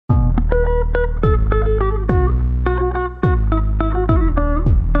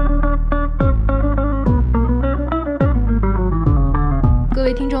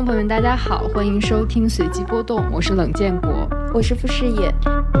朋友们，大家好，欢迎收听随机波动，我是冷建国，我是傅视野。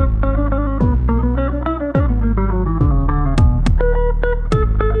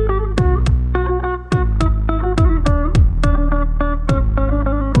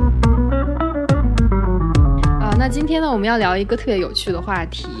那今天呢，我们要聊一个特别有趣的话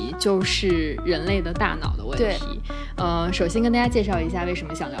题，就是人类的大脑的问题。首先跟大家介绍一下为什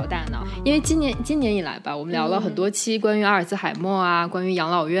么想聊大脑，因为今年以来吧，我们聊了很多期关于阿尔兹海默啊，关于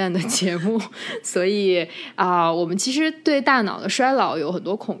养老院的节目，所以我们其实对大脑的衰老有很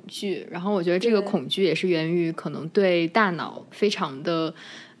多恐惧，然后我觉得这个恐惧也是源于可能对大脑非常的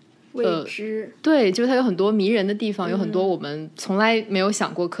未知，对，就是它有很多迷人的地方，有很多我们从来没有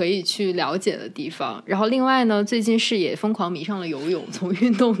想过可以去了解的地方。然后另外呢，最近视野疯狂迷上了游泳，从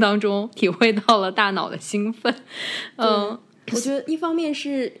运动当中体会到了大脑的兴奋。我觉得一方面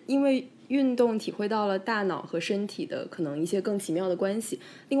是因为运动体会到了大脑和身体的可能一些更奇妙的关系，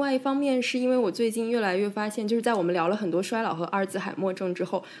另外一方面是因为我最近越来越发现，就是在我们聊了很多衰老和阿尔兹海默症之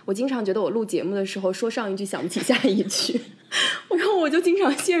后，我经常觉得我录节目的时候说上一句想不起下一句，然后我就经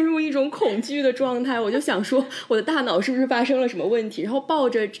常陷入一种恐惧的状态，我就想说我的大脑是不是发生了什么问题，然后抱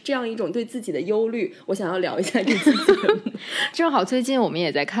着这样一种对自己的忧虑，我想要聊一下这期节目。正好最近我们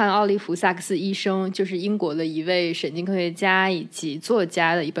也在看奥利弗·萨克斯医生，就是英国的一位神经科学家以及作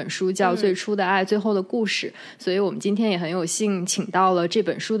家的一本书，叫《最初的爱，最后的故事》。所以我们今天也很有幸请到了这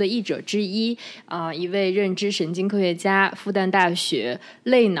本书的译者之一一位认知神经科学家，复旦大学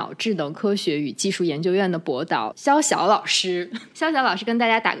类脑智能科学与技术研究院的博导肖晓老师。肖晓老师跟大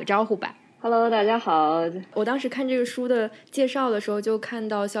家打个招呼吧。Hello， 大家好。我当时看这个书的介绍的时候，就看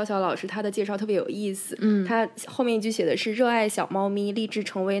到肖晓老师他的介绍特别有意思。他后面一句写的是：热爱小猫咪，立志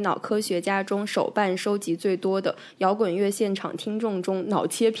成为脑科学家中手办收集最多的，摇滚乐现场听众中脑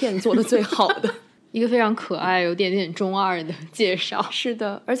切片做的最好的。一个非常可爱有点中二的介绍。是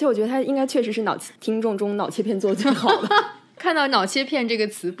的，而且我觉得他应该确实是听众中脑切片做的最好的。看到脑切片这个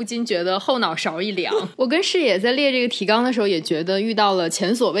词，不禁觉得后脑勺一凉。我跟视野在列这个提纲的时候，也觉得遇到了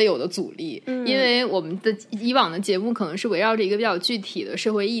前所未有的阻力。因为我们的以往的节目可能是围绕着一个比较具体的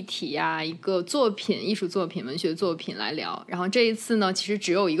社会议题啊，一个作品、艺术作品、文学作品来聊。然后这一次呢，其实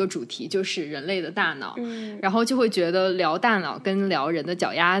只有一个主题，就是人类的大脑。然后就会觉得聊大脑跟聊人的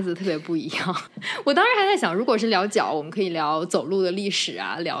脚丫子特别不一样。我当时还在想，如果是聊脚，我们可以聊走路的历史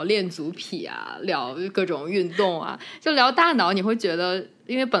啊，聊练足癖啊，聊各种运动啊，就聊大脑你会觉得，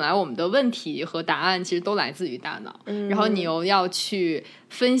因为本来我们的问题和答案其实都来自于大脑，然后你又要去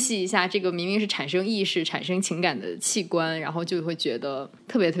分析一下这个明明是产生意识产生情感的器官，然后就会觉得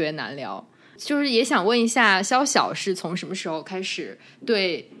特别特别难聊。就是也想问一下肖晓是从什么时候开始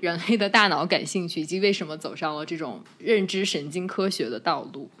对人类的大脑感兴趣，以及为什么走上了这种认知神经科学的道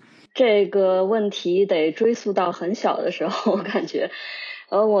路？这个问题得追溯到很小的时候，我感觉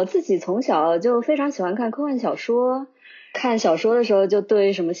我自己从小就非常喜欢看科幻小说，看小说的时候就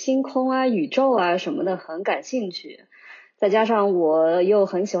对什么星空啊、宇宙啊什么的很感兴趣，再加上我又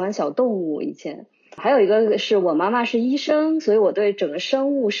很喜欢小动物，以前还有一个是我妈妈是医生，所以我对整个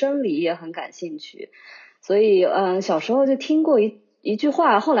生物生理也很感兴趣，所以小时候就听过一句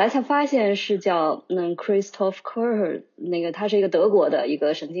话，后来才发现是叫Christoph Kerr， 那个他是一个德国的一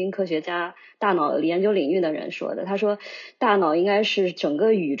个神经科学家，大脑研究领域的人说的。他说大脑应该是整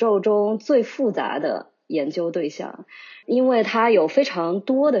个宇宙中最复杂的研究对象，因为它有非常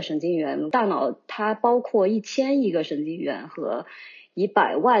多的神经元，大脑它包括1000亿个神经元和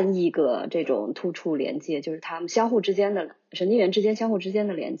100万亿个这种突触连接，就是它们相互之间的神经元之间相互之间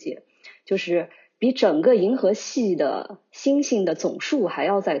的连接，就是比整个银河系的星星的总数还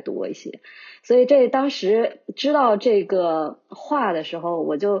要再多一些。所以这当时知道这个话的时候，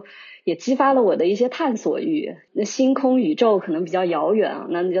我就也激发了我的一些探索欲。那星空宇宙可能比较遥远啊，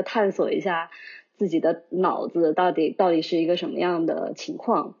那你就探索一下自己的脑子到底是一个什么样的情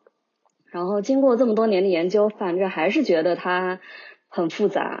况。然后经过这么多年的研究，反正还是觉得它很复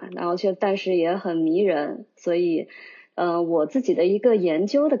杂，然后但是也很迷人。所以我自己的一个研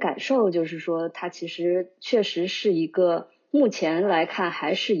究的感受就是说，它其实确实是一个目前来看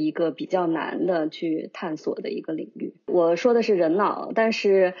还是一个比较难的去探索的一个领域。我说的是人脑，但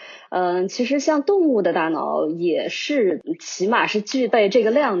是其实像动物的大脑也是起码是具备这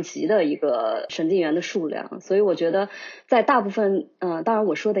个量级的一个神经元的数量，所以我觉得在大部分当然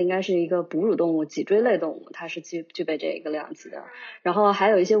我说的应该是一个哺乳动物、脊椎类动物，它是具备这个量级的。然后还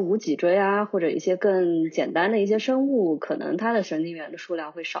有一些无脊椎啊，或者一些更简单的一些生物，可能它的神经元的数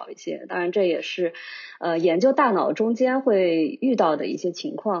量会少一些。当然这也是研究大脑中间会遇到的一些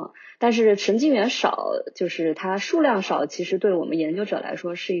情况，但是神经元少，就是它数量少，其实对我们研究者来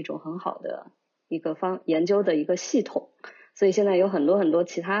说是一种很好的一个研究的一个系统。所以现在有很多很多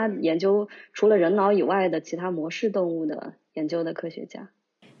其他研究除了人脑以外的其他模式动物的研究的科学家。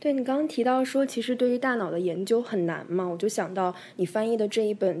对，你刚刚提到说其实对于大脑的研究很难嘛，我就想到你翻译的这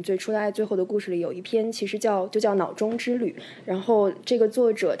一本《最初的爱最后的故事》里有一篇其实就叫脑中之旅，然后这个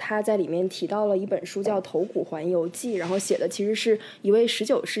作者他在里面提到了一本书叫《头骨环游记》，然后写的其实是一位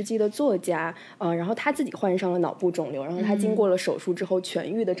19世纪的作家，然后他自己患上了脑部肿瘤，然后他经过了手术之后痊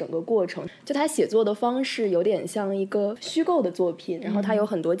愈的整个过程，就他写作的方式有点像一个虚构的作品，然后他有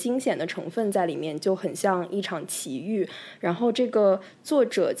很多惊险的成分在里面，就很像一场奇遇。然后这个作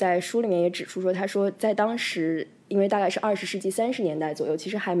者在书里面也指出说，他说在当时因为大概是20世纪30年代左右，其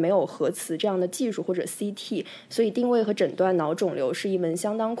实还没有核磁这样的技术或者 CT， 所以定位和诊断脑肿瘤是一门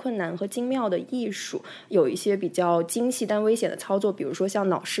相当困难和精妙的艺术，有一些比较精细但危险的操作，比如说像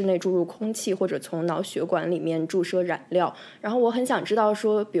脑室内注入空气或者从脑血管里面注射染料。然后我很想知道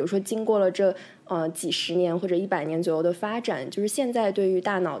说，比如说经过了这几十年或者100年左右的发展，就是现在对于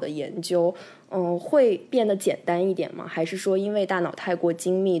大脑的研究会变得简单一点吗？还是说因为大脑太过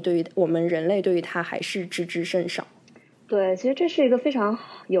精密，对于我们人类对于它还是知之甚少？对，其实这是一个非常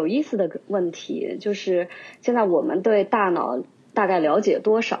有意思的问题，就是现在我们对大脑大概了解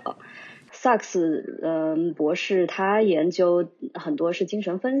多少。萨克斯博士他研究很多是精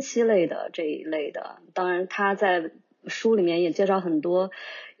神分析类的这一类的，当然他在书里面也介绍很多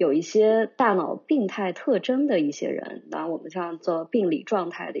有一些大脑病态特征的一些人，当然我们叫做病理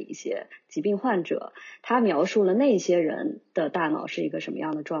状态的一些疾病患者，他描述了那些人的大脑是一个什么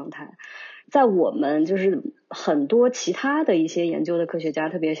样的状态。在我们就是很多其他的一些研究的科学家，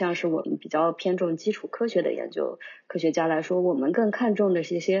特别像是我们比较偏重基础科学的研究科学家来说，我们更看重的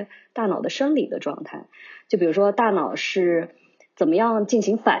是一些大脑的生理的状态，就比如说大脑是怎么样进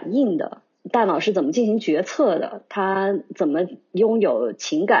行反应的，大脑是怎么进行决策的，它怎么拥有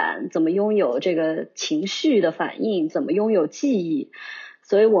情感，怎么拥有这个情绪的反应，怎么拥有记忆。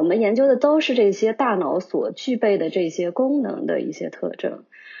所以我们研究的都是这些大脑所具备的这些功能的一些特征。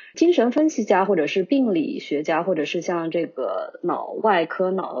精神分析家或者是病理学家，或者是像这个脑外科、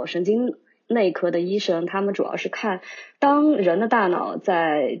脑神经内科的医生，他们主要是看当人的大脑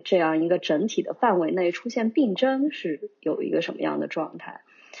在这样一个整体的范围内出现病症是有一个什么样的状态。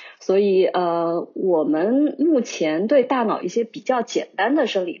所以我们目前对大脑一些比较简单的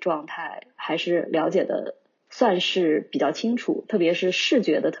生理状态还是了解的算是比较清楚，特别是视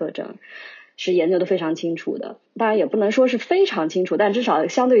觉的特征是研究的非常清楚的，当然也不能说是非常清楚，但至少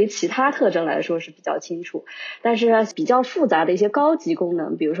相对于其他特征来说是比较清楚。但是比较复杂的一些高级功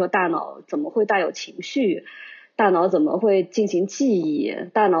能，比如说大脑怎么会带有情绪，大脑怎么会进行记忆，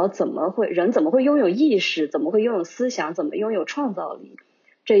大脑人怎么会拥有意识，怎么会拥有思想，怎么拥有创造力，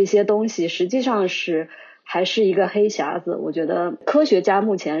这一些东西实际上还是一个黑匣子，我觉得科学家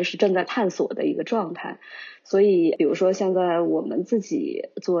目前是正在探索的一个状态。所以比如说现在我们自己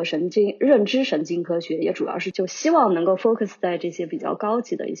做认知神经科学，也主要是就希望能够 focus 在这些比较高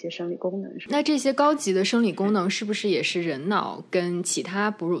级的一些生理功能上。那这些高级的生理功能是不是也是人脑跟其他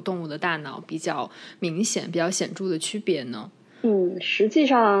哺乳动物的大脑比较明显、比较显著的区别呢？实际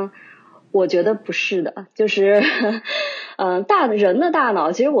上我觉得不是的，就是人的大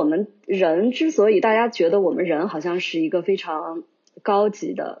脑，其实我们人之所以大家觉得我们人好像是一个非常高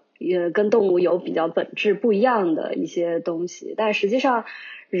级的，也跟动物有比较本质不一样的一些东西，但实际上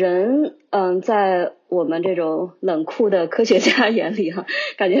人在我们这种冷酷的科学家眼里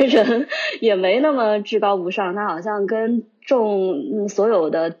感觉人也没那么至高无上，它好像跟所有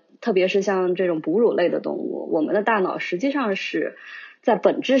的特别是像这种哺乳类的动物，我们的大脑实际上是在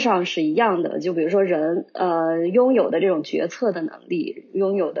本质上是一样的。就比如说人拥有的这种决策的能力，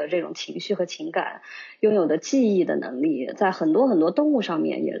拥有的这种情绪和情感，拥有的记忆的能力，在很多很多动物上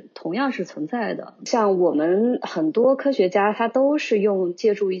面也同样是存在的。像我们很多科学家他都是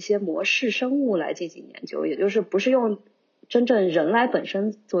借助一些模式生物来进行研究，也就是不是用真正人来本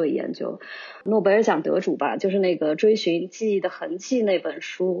身作为研究。诺贝尔奖得主吧，就是那个追寻记忆的痕迹那本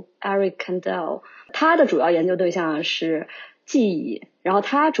书 Eric Kandel， 他的主要研究对象是记忆，然后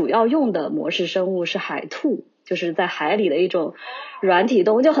他主要用的模式生物是海兔，就是在海里的一种软体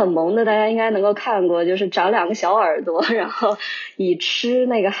动物，就很萌的，大家应该能够看过，就是长2个小耳朵，然后以吃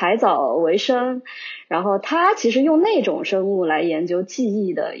那个海藻为生，然后他其实用那种生物来研究记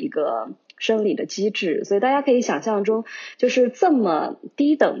忆的一个生理的机制。所以大家可以想象中，就是这么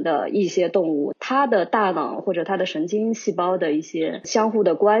低等的一些动物，它的大脑或者它的神经细胞的一些相互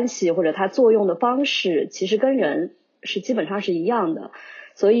的关系，或者它作用的方式，其实跟人是基本上是一样的。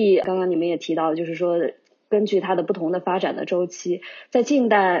所以刚刚你们也提到，就是说根据它的不同的发展的周期，在近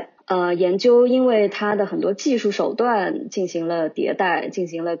代研究因为它的很多技术手段进行了迭代，进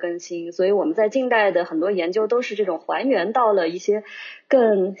行了更新，所以我们在近代的很多研究都是这种还原到了一些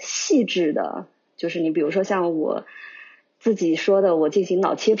更细致的，就是你比如说像我自己说的，我进行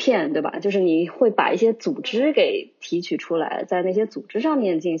脑切片，对吧？就是你会把一些组织给提取出来，在那些组织上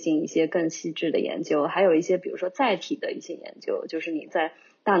面进行一些更细致的研究，还有一些比如说载体的一些研究，就是你在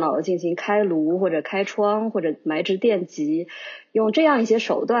大脑进行开颅或者开窗或者埋置电极，用这样一些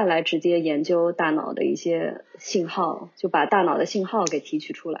手段来直接研究大脑的一些信号，就把大脑的信号给提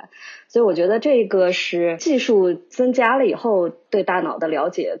取出来。所以我觉得这个是技术增加了以后对大脑的了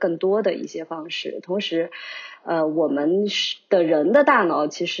解更多的一些方式。同时我们的人的大脑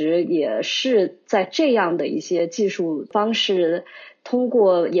其实也是在这样的一些技术方式，通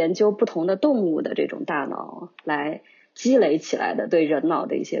过研究不同的动物的这种大脑来积累起来的对人脑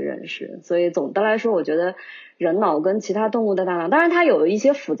的一些认识。所以总的来说，我觉得人脑跟其他动物的大脑，当然它有一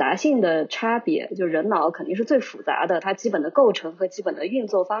些复杂性的差别，就人脑肯定是最复杂的，它基本的构成和基本的运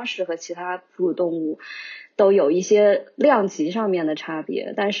作方式和其他哺乳动物都有一些量级上面的差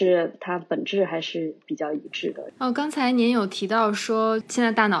别，但是它本质还是比较一致的。刚才您有提到说现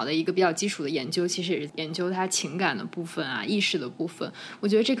在大脑的一个比较基础的研究其实也是研究它情感的部分啊，意识的部分。我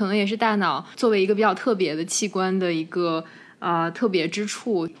觉得这可能也是大脑作为一个比较特别的器官的一个特别之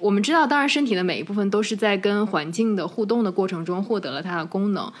处。我们知道当然身体的每一部分都是在跟环境的互动的过程中获得了它的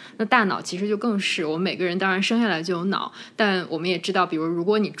功能，那大脑其实就更是，我们每个人当然生下来就有脑，但我们也知道比如如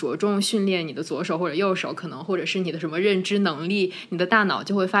果你着重训练你的左手或者右手，可能或者是你的什么认知能力，你的大脑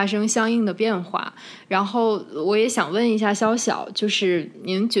就会发生相应的变化。然后我也想问一下肖小，就是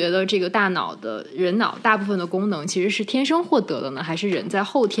您觉得这个大脑的人脑大部分的功能其实是天生获得的呢，还是人在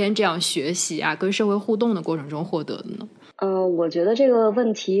后天这样学习啊跟社会互动的过程中获得的呢？我觉得这个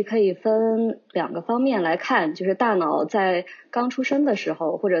问题可以分两个方面来看，就是大脑在刚出生的时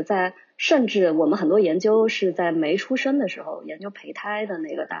候，或者甚至我们很多研究是在没出生的时候研究胚胎的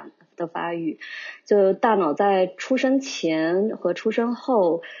那个大脑的发育，就大脑在出生前和出生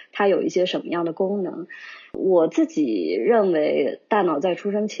后它有一些什么样的功能。我自己认为大脑在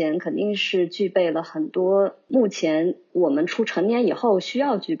出生前肯定是具备了很多目前我们成年以后需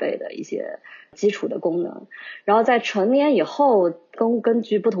要具备的一些基础的功能，然后在成年以后根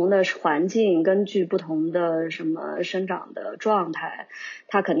据不同的环境，根据不同的什么生长的状态，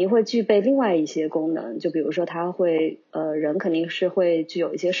它肯定会具备另外一些功能。就比如说它会人肯定是会具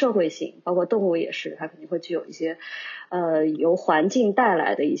有一些社会性，包括动物也是，它肯定会具有一些由环境带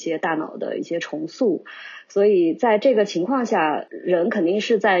来的一些大脑的一些重塑。所以在这个情况下，人肯定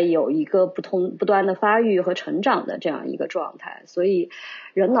是在有一个不断的发育和成长的这样一个状态，所以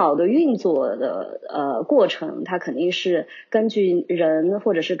人脑的运作的过程，它肯定是根据人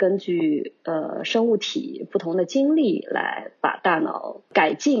或者是根据生物体不同的经历来把大脑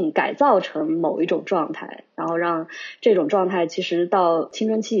改造成某一种状态，然后让这种状态其实到青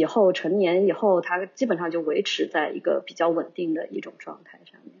春期以后成年以后，它基本上就维持在一个比较稳定的一种状态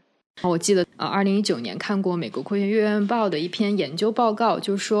上面。我记得2019年看过美国科学院报的一篇研究报告，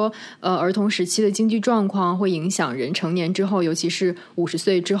就是说儿童时期的经济状况会影响人成年之后，尤其是50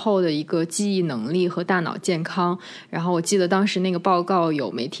岁之后的一个记忆能力和大脑健康。然后我记得当时那个报告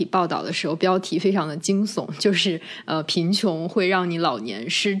有媒体报道的时候，标题非常的惊悚，就是贫穷会让你老年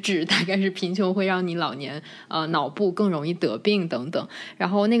失智，大概是贫穷会让你老年脑部更容易得病等等。然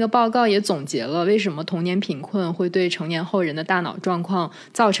后那个报告也总结了为什么童年贫困会对成年后人的大脑状况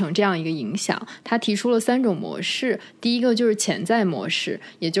造成这样一个影响。他提出了3种模式，第一个就是潜在模式，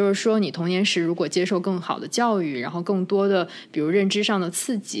也就是说你童年时如果接受更好的教育，然后更多的比如认知上的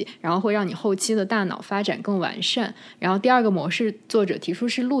刺激，然后会让你后期的大脑发展更完善。然后第二个模式作者提出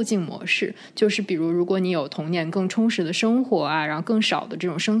是路径模式，就是比如如果你有童年更充实的生活啊，然后更少的这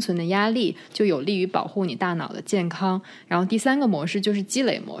种生存的压力，就有利于保护你大脑的健康。然后第3个模式就是积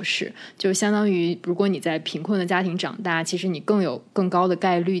累模式，就相当于如果你在贫困的家庭长大，其实你更高的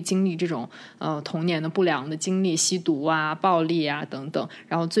概率经历这种童年的不良的经历，吸毒啊、暴力啊等等，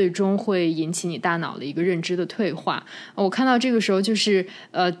然后最终会引起你大脑的一个认知的退化。我看到这个时候就是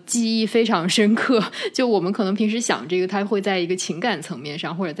记忆非常深刻，就我们可能平时想这个，它会在一个情感层面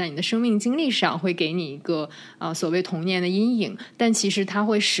上，或者在你的生命经历上会给你一个所谓童年的阴影，但其实它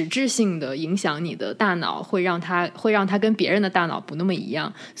会实质性的影响你的大脑，会让它跟别人的大脑不那么一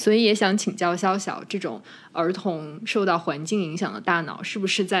样。所以也想请教肖小，这种儿童受到环境影响的大脑是不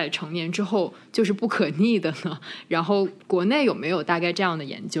是在成年之后就是不可逆的呢？然后国内有没有大概这样的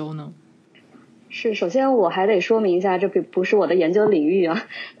研究呢？是，首先我还得说明一下，这不是我的研究领域啊。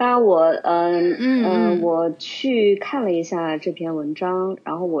当然我去看了一下这篇文章，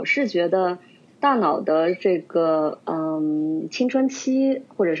然后我是觉得大脑的这个青春期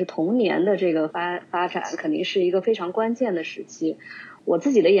或者是童年的这个发展肯定是一个非常关键的时期。我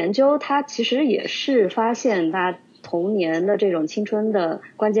自己的研究它其实也是发现它童年的这种青春的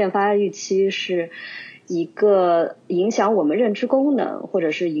关键发育期是一个影响我们认知功能或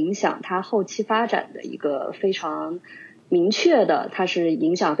者是影响它后期发展的一个非常明确的，它是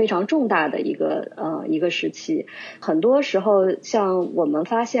影响非常重大的一个时期。很多时候像我们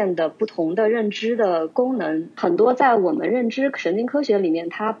发现的不同的认知的功能，很多在我们认知神经科学里面，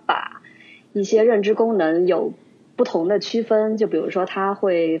它把一些认知功能有不同的区分，就比如说它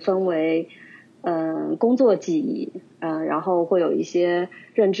会分为工作记忆，然后会有一些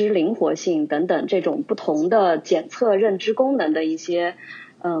认知灵活性等等这种不同的检测认知功能的一些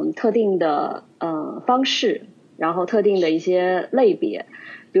特定的方式，然后特定的一些类别。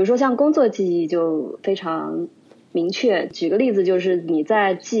比如说像工作记忆就非常明确，举个例子，就是你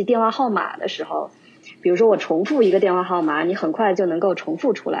在记电话号码的时候，比如说我重复一个电话号码，你很快就能够重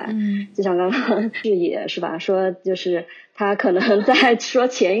复出来。就像刚刚视野是吧，说就是他可能在说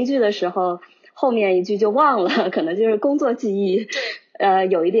前一句的时候，后面一句就忘了，可能就是工作记忆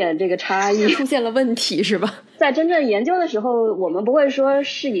有一点这个差异，出现了问题是吧？在真正研究的时候，我们不会说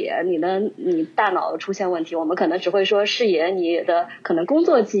视野你大脑出现问题，我们可能只会说视野你的可能工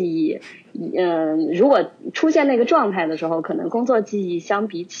作记忆，如果出现那个状态的时候，可能工作记忆相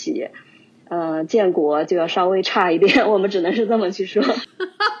比起建国就要稍微差一点，我们只能是这么去说。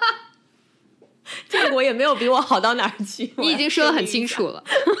建国也没有比我好到哪儿去，你已经说得很清楚了。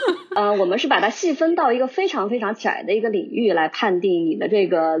我们是把它细分到一个非常非常窄的一个领域来判定你的这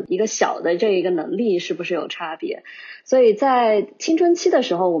个一个小的这一个能力是不是有差别。所以在青春期的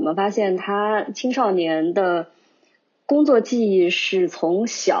时候，我们发现他青少年的工作记忆是从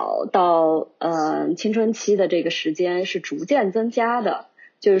小到青春期的这个时间是逐渐增加的，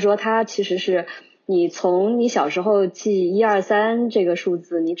就是说它其实是你从你小时候记1、2、3这个数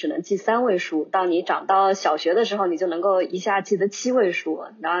字，你只能记3位数，到你长到小学的时候，你就能够一下记得7位数，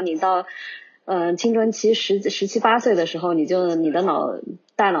然后你到青春期17、18岁的时候，你的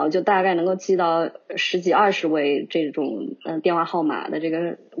大脑就大概能够记到10几、20位这种电话号码的这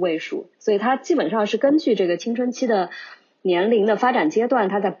个位数，所以它基本上是根据这个青春期的年龄的发展阶段，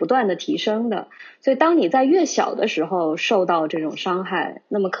它在不断的提升的。所以当你在越小的时候受到这种伤害，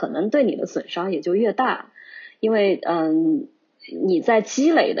那么可能对你的损伤也就越大，因为你在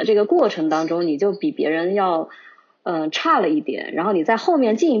积累的这个过程当中，你就比别人要差了一点，然后你在后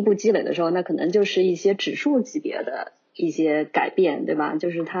面进一步积累的时候，那可能就是一些指数级别的一些改变，对吧？就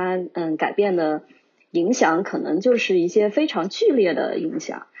是它改变的影响可能就是一些非常剧烈的影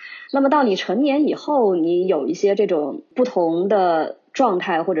响。那么到你成年以后，你有一些这种不同的状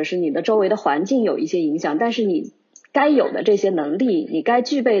态，或者是你的周围的环境有一些影响，但是你该有的这些能力，你该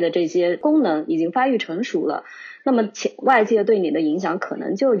具备的这些功能已经发育成熟了，那么外界对你的影响可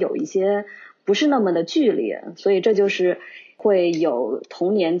能就有一些不是那么的剧烈，所以这就是会有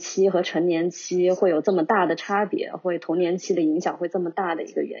童年期和成年期会有这么大的差别，会童年期的影响会这么大的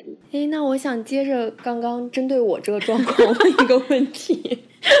一个原因。那我想接着刚刚针对我这个状况问一个问题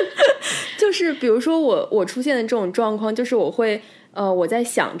就是比如说我出现的这种状况，就是我在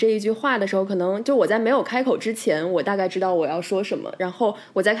想这一句话的时候，可能就我在没有开口之前，我大概知道我要说什么，然后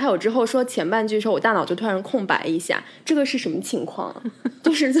我在开口之后说前半句的时候，我大脑就突然空白一下，这个是什么情况？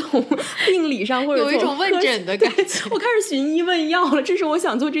就是从病理上或者有一种问诊的感觉，我开始寻医问药了，这是我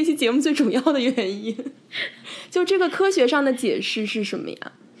想做这期节目最主要的原因。就这个科学上的解释是什么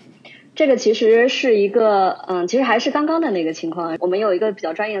呀？这个其实是一个其实还是刚刚的那个情况，我们有一个比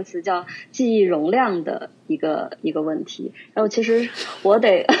较专业词叫记忆容量的一个问题。然后其实我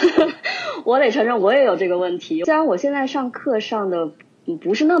得承认我也有这个问题，虽然我现在上课上的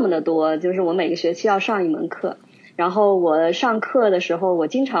不是那么的多，就是我每个学期要上一门课，然后我上课的时候，我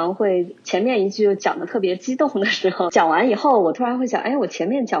经常会前面一句讲的特别激动的时候，讲完以后我突然会想，我前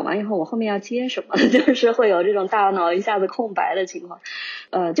面讲完以后我后面要接什么，就是会有这种大脑一下子空白的情况。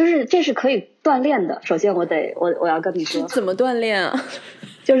就是这是可以锻炼的。首先我要跟你说怎么锻炼啊？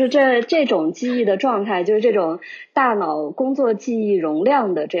就是这种记忆的状态，就是这种大脑工作记忆容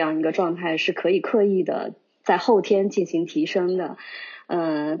量的这样一个状态是可以刻意的在后天进行提升的。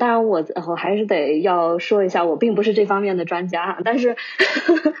当然我还是要说一下，我并不是这方面的专家，但是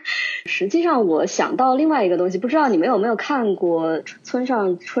实际上我想到另外一个东西，不知道你们有没有看过村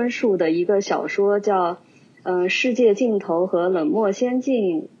上春树的一个小说叫世界尽头和冷漠仙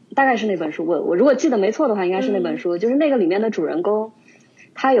境，大概是那本书，我如果记得没错的话应该是那本书，就是那个里面的主人公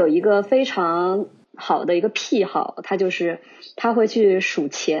他有一个非常好的一个癖好，他会去数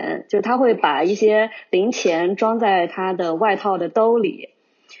钱，就是他会把一些零钱装在他的外套的兜里，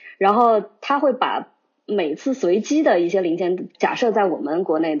然后他会把每次随机的一些零钱，假设在我们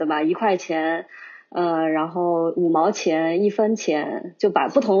国内对吧，1块钱然后5毛钱1分钱，就把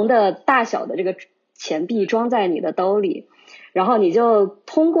不同的大小的这个钱币装在你的兜里，然后你就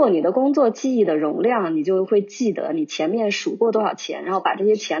通过你的工作记忆的容量，你就会记得你前面数过多少钱，然后把这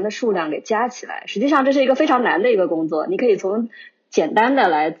些钱的数量给加起来。实际上这是一个非常难的一个工作，你可以从简单的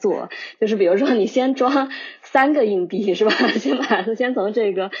来做，就是比如说你先装3个硬币是吧，先从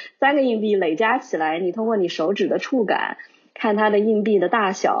这个3个硬币累加起来，你通过你手指的触感看它的硬币的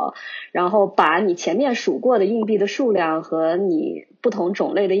大小，然后把你前面数过的硬币的数量和你不同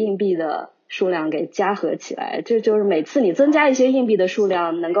种类的硬币的数量给加合起来，这就是每次你增加一些硬币的数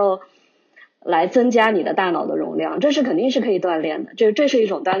量能够来增加你的大脑的容量，这是肯定是可以锻炼的，这是一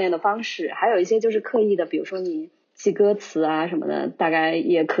种锻炼的方式。还有一些就是刻意的，比如说你记歌词啊什么的，大概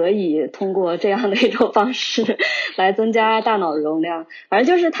也可以通过这样的一种方式来增加大脑容量。反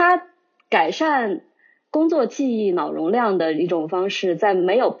正就是它改善工作记忆脑容量的一种方式，在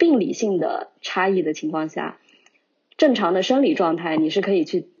没有病理性的差异的情况下，正常的生理状态你是可以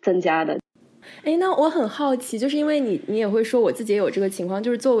去增加的。那我很好奇，就是因为你也会说我自己也有这个情况，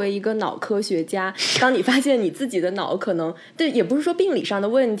就是作为一个脑科学家，当你发现你自己的脑可能对，也不是说病理上的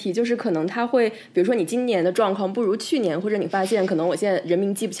问题，就是可能它会比如说你今年的状况不如去年，或者你发现可能我现在人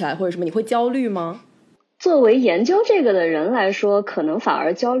名记不起来或者什么，你会焦虑吗？作为研究这个的人来说，可能反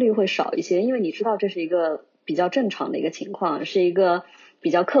而焦虑会少一些，因为你知道这是一个比较正常的一个情况，是一个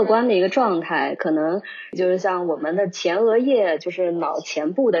比较客观的一个状态。可能就是像我们的前额叶，就是脑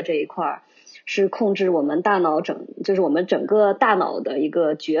前部的这一块，是控制我们大脑就是我们整个大脑的一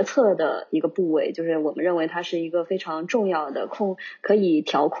个决策的一个部位，就是我们认为它是一个非常重要的可以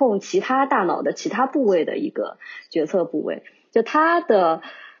调控其他大脑的其他部位的一个决策部位。就它的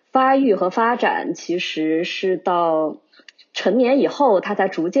发育和发展其实是到成年以后，它才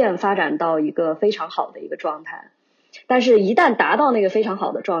逐渐发展到一个非常好的一个状态。但是一旦达到那个非常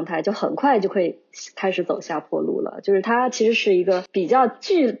好的状态，就很快就会开始走下坡路了。就是它其实是一个比较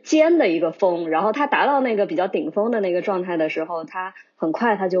巨尖的一个峰，然后它达到那个比较顶峰的那个状态的时候，它很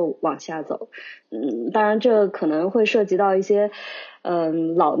快它就往下走。当然这可能会涉及到一些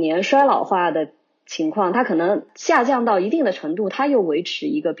老年衰老化的情况，它可能下降到一定的程度，它又维持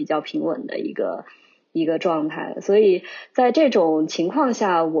一个比较平稳的一个状态。所以在这种情况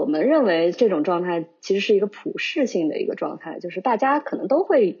下，我们认为这种状态其实是一个普适性的一个状态，就是大家可能都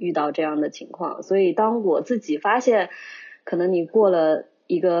会遇到这样的情况。所以当我自己发现可能你过了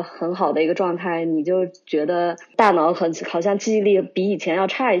一个很好的一个状态，你就觉得大脑好像记忆力比以前要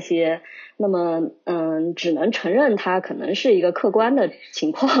差一些，那么只能承认它可能是一个客观的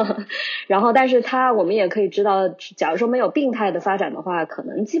情况。然后但是我们也可以知道，假如说没有病态的发展的话，可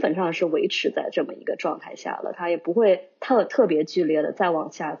能基本上是维持在这么一个状态下了，它也不会特别剧烈的再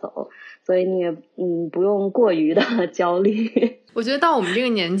往下走。所以你也不用过于的焦虑。我觉得到我们这个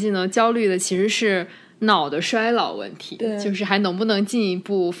年纪呢，焦虑的其实是脑的衰老问题，就是还能不能进一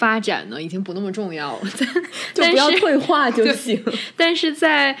步发展呢，已经不那么重要了。就不要退化就行。但是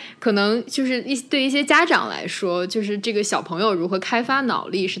在可能就是对一些家长来说，就是这个小朋友如何开发脑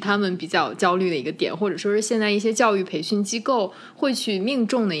力是他们比较焦虑的一个点，或者说是现在一些教育培训机构会去命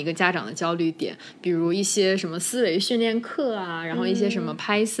中的一个家长的焦虑点，比如一些什么思维训练课啊，然后一些什么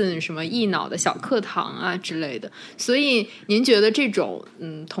Python 什么益脑的小课堂啊之类的。所以您觉得这种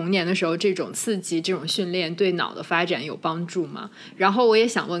童年的时候这种刺激这种训练对脑的发展有帮助吗？然后我也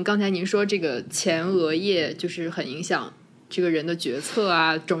想问，刚才您说这个前额叶就是很影响这个人的决策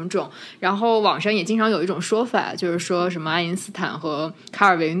啊种种，然后网上也经常有一种说法，就是说什么爱因斯坦和卡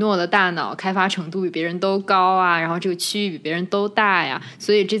尔维诺的大脑开发程度比别人都高啊，然后这个区域比别人都大呀，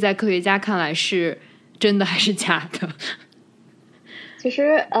所以这在科学家看来是真的还是假的？其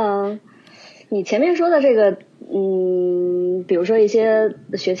实你前面说的这个比如说一些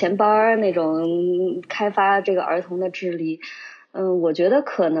学前班那种开发这个儿童的智力，我觉得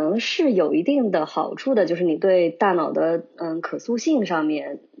可能是有一定的好处的，就是你对大脑的可塑性上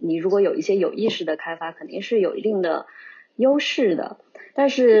面，你如果有一些有意识的开发，肯定是有一定的优势的。但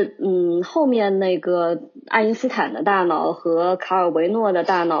是后面那个爱因斯坦的大脑和卡尔维诺的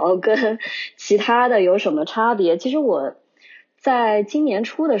大脑跟其他的有什么差别？其实我在今年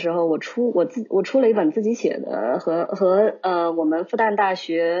初的时候，我出了一本自己写的和我们复旦大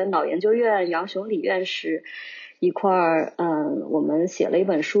学脑研究院杨雄礼院士一块儿我们写了一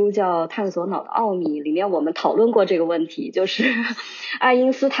本书叫《探索脑的奥秘》，里面我们讨论过这个问题，就是爱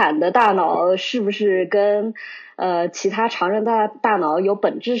因斯坦的大脑是不是跟其他常人的大脑有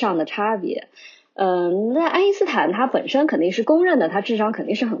本质上的差别。那爱因斯坦他本身肯定是公认的，他智商肯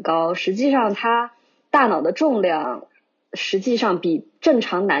定是很高，实际上他大脑的重量实际上比正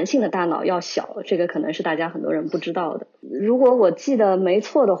常男性的大脑要小，这个可能是大家很多人不知道的。如果我记得没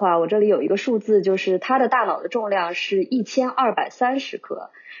错的话，我这里有一个数字，就是他的大脑的重量是1230克，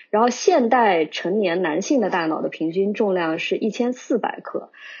然后现代成年男性的大脑的平均重量是1400克，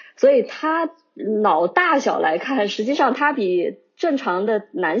所以他脑大小来看，实际上他比正常的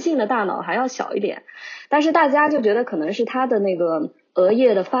男性的大脑还要小一点，但是大家就觉得可能是他的那个额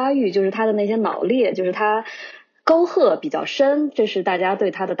叶的发育，就是他的那些脑裂，就是他沟壑比较深，这是大家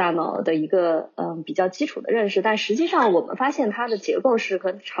对他的大脑的一个比较基础的认识。但实际上我们发现它的结构是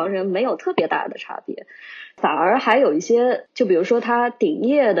和常人没有特别大的差别，反而还有一些，就比如说它顶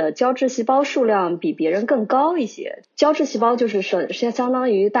叶的胶质细胞数量比别人更高一些。胶质细胞就是相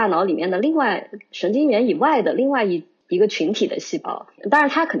当于大脑里面的另外神经元以外的另外一个群体的细胞，当然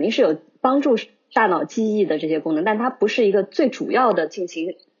它肯定是有帮助大脑记忆的这些功能，但它不是一个最主要的进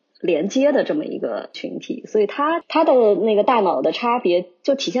行连接的这么一个群体，所以它的那个大脑的差别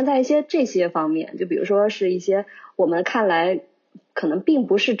就体现在一些这些方面，就比如说是一些我们看来可能并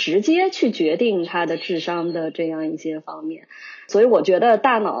不是直接去决定他的智商的这样一些方面。所以我觉得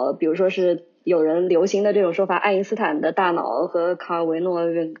大脑，比如说是有人流行的这种说法，爱因斯坦的大脑和卡尔维诺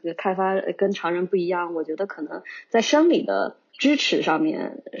开发跟常人不一样，我觉得可能在生理的支持上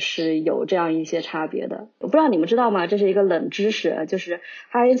面是有这样一些差别的。我不知道你们知道吗？这是一个冷知识，就是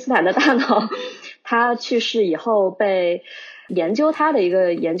爱因斯坦的大脑他去世以后被研究他的一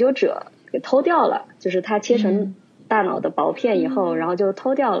个研究者给偷掉了，就是他切成大脑的薄片以后，然后就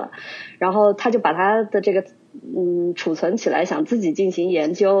偷掉了，然后他就把他的这个储存起来，想自己进行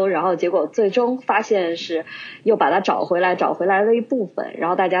研究，然后结果最终发现是又把它找回来了一部分，然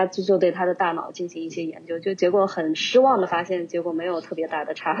后大家就对他的大脑进行一些研究，就结果很失望的发现结果没有特别大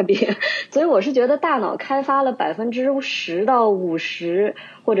的差别。所以我是觉得大脑开发了10%到50%，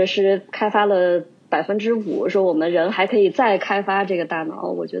或者是开发了5%，说我们人还可以再开发这个大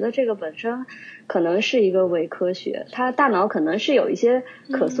脑，我觉得这个本身可能是一个伪科学。它大脑可能是有一些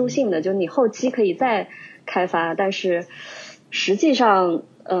可塑性的，就你后期可以再开发，但是实际上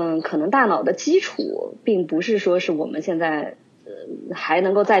可能大脑的基础并不是说是我们现在还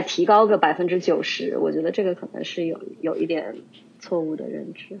能够再提高个90%，我觉得这个可能是有一点错误的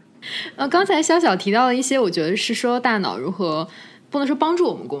认知。刚才小小提到了一些，我觉得是说大脑如何不能说帮助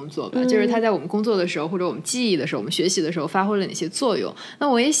我们工作吧，就是它在我们工作的时候，或者我们记忆的时候，我们学习的时候发挥了哪些作用。那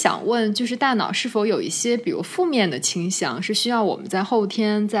我也想问，就是大脑是否有一些比如负面的倾向，是需要我们在后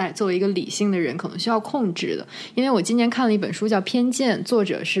天在作为一个理性的人可能需要控制的。因为我今年看了一本书叫《偏见》，作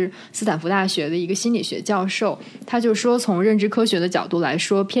者是斯坦福大学的一个心理学教授，他就说从认知科学的角度来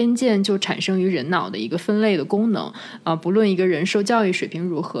说，偏见就产生于人脑的一个分类的功能不论一个人受教育水平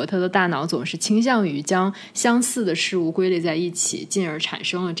如何，他的大脑总是倾向于将相似的事物归类在一起，进而产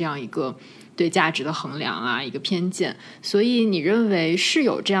生了这样一个对价值的衡量一个偏见。所以你认为是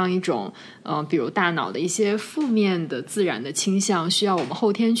有这样一种比如大脑的一些负面的自然的倾向需要我们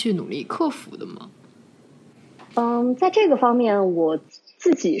后天去努力克服的吗？在这个方面我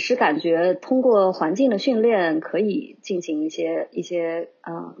自己是感觉通过环境的训练可以进行一些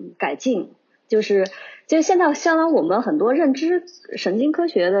改进，就是现在相当我们很多认知神经科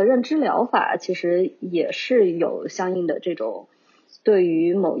学的认知疗法其实也是有相应的这种对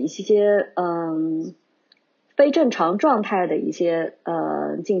于某一些非正常状态的一些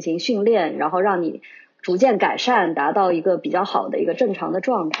进行训练，然后让你逐渐改善，达到一个比较好的一个正常的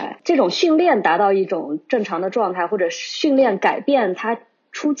状态。这种训练达到一种正常的状态，或者训练改变它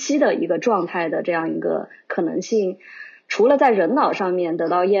初期的一个状态的这样一个可能性，除了在人脑上面得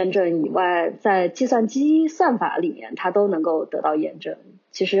到验证以外，在计算机算法里面它都能够得到验证。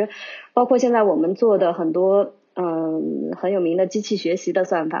其实包括现在我们做的很多很有名的机器学习的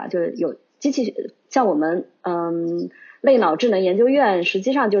算法，就是有机器像我们类脑智能研究院实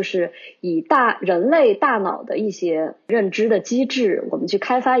际上就是以人类大脑的一些认知的机制，我们去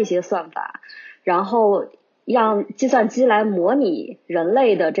开发一些算法，然后让计算机来模拟人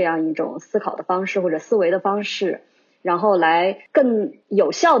类的这样一种思考的方式或者思维的方式，然后来更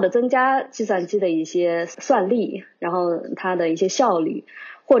有效的增加计算机的一些算力，然后它的一些效率，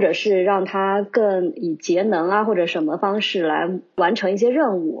或者是让它更以节能或者什么方式来完成一些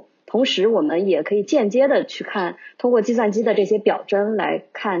任务。同时我们也可以间接的去看，通过计算机的这些表征来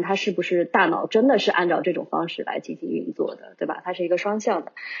看它是不是大脑真的是按照这种方式来进行运作的，对吧？它是一个双向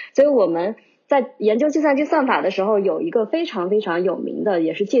的。所以我们在研究计算机算法的时候，有一个非常非常有名的，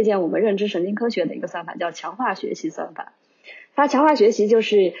也是借鉴我们认知神经科学的一个算法，叫强化学习算法。它强化学习就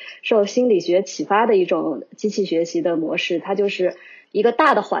是受心理学启发的一种机器学习的模式，它就是一个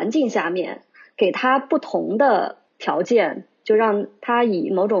大的环境下面给它不同的条件，就让他以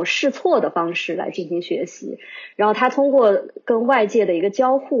某种试错的方式来进行学习，然后他通过跟外界的一个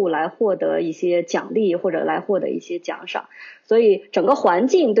交互来获得一些奖励或者来获得一些奖赏，所以整个环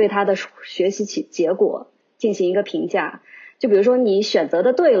境对他的学习结果进行一个评价。就比如说你选择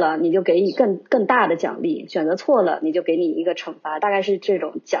的对了，你就给你更大的奖励，选择错了你就给你一个惩罚，大概是这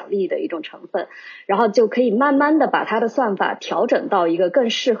种奖励的一种成分，然后就可以慢慢的把它的算法调整到一个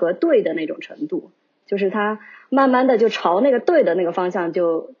更适合对的那种程度，就是它慢慢的就朝那个对的那个方向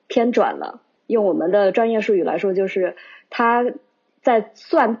就偏转了。用我们的专业术语来说，就是它在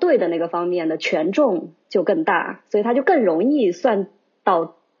算对的那个方面的权重就更大，所以它就更容易算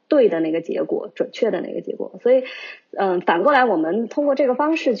到对的那个结果，准确的那个结果。所以反过来我们通过这个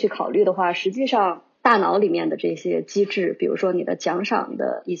方式去考虑的话，实际上大脑里面的这些机制，比如说你的奖赏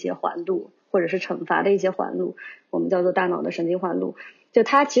的一些环路或者是惩罚的一些环路，我们叫做大脑的神经环路，就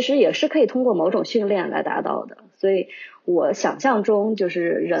它其实也是可以通过某种训练来达到的。所以我想象中就是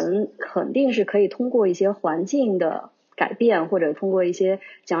人肯定是可以通过一些环境的改变，或者通过一些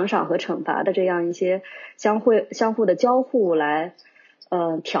奖赏和惩罚的这样一些相互的交互来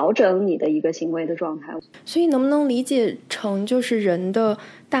调整你的一个行为的状态。所以能不能理解成就是人的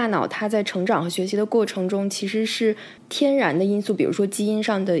大脑它在成长和学习的过程中其实是天然的因素，比如说基因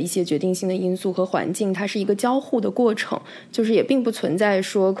上的一些决定性的因素和环境，它是一个交互的过程，就是也并不存在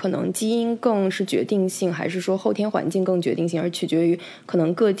说可能基因更是决定性还是说后天环境更决定性，而取决于可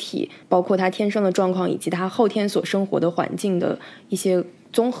能个体包括他天生的状况以及他后天所生活的环境的一些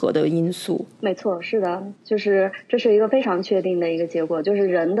综合的因素。没错，是的，就是这是一个非常确定的一个结果，就是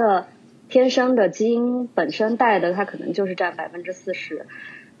人的天生的基因本身带的它可能就是占40%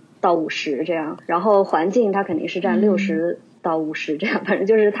到50%这样，然后环境它肯定是占60%到50%这样，反正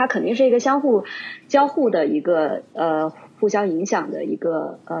就是它肯定是一个相互交互的一个互相影响的一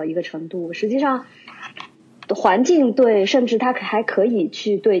个程度。实际上环境对，甚至它还可以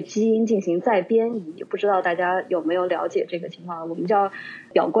去对基因进行再编译，不知道大家有没有了解这个情况？我们叫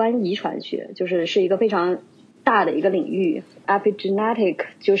表观遗传学，是一个非常大的一个领域。epigenetic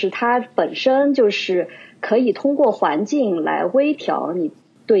就是它本身就是可以通过环境来微调你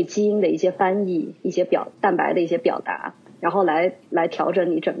对基因的一些翻译，一些蛋白的一些表达，然后来调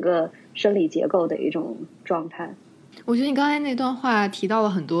整你整个生理结构的一种状态。我觉得你刚才那段话提到了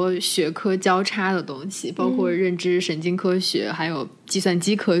很多学科交叉的东西，包括认知神经科学还有计算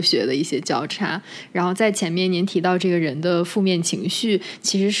机科学的一些交叉，然后在前面您提到这个人的负面情绪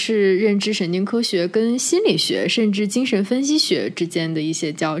其实是认知神经科学跟心理学甚至精神分析学之间的一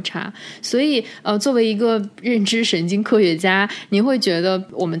些交叉。所以作为一个认知神经科学家，您会觉得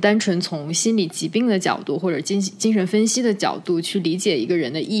我们单纯从心理疾病的角度或者精神分析的角度去理解一个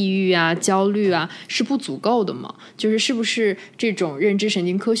人的抑郁啊焦虑啊是不足够的吗？是不是这种认知神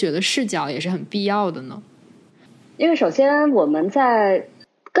经科学的视角也是很必要的呢？因为首先我们在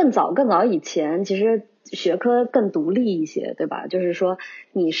更早以前其实学科更独立一些，对吧？就是说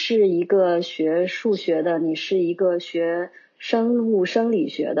你是一个学数学的，你是一个学生物生理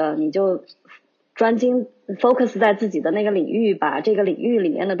学的，你就专精 focus 在自己的那个领域，把这个领域里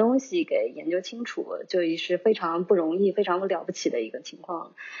面的东西给研究清楚，就是非常不容易非常了不起的一个情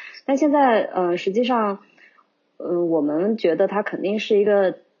况。但现在实际上我们觉得它肯定是一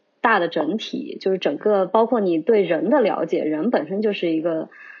个大的整体，就是整个包括你对人的了解，人本身就是一个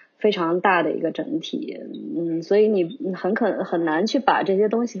非常大的一个整体，所以你很难去把这些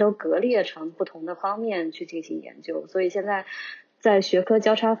东西都割裂成不同的方面去进行研究。所以现在在学科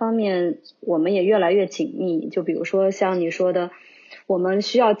交叉方面我们也越来越紧密，就比如说像你说的，我们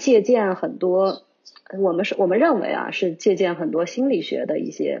需要借鉴很多，我们认为是借鉴很多心理学的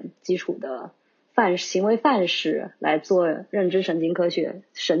一些基础的行为范式来做认知神经科学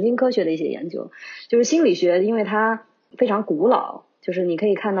的一些研究。就是心理学因为它非常古老，就是你可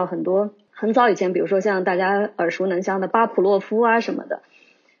以看到很多很早以前，比如说像大家耳熟能详的巴甫洛夫啊什么的，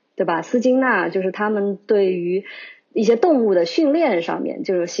对吧？斯金纳，就是他们对于一些动物的训练上面，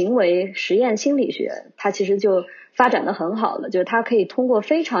就是行为实验心理学，它其实就发展得很好了，就是它可以通过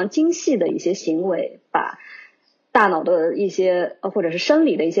非常精细的一些行为，把大脑的一些或者是生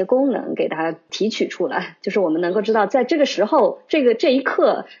理的一些功能给它提取出来，就是我们能够知道在这个时候这一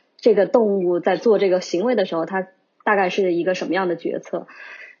刻这个动物在做这个行为的时候，它大概是一个什么样的决策。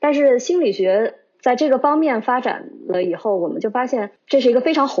但是心理学在这个方面发展了以后，我们就发现这是一个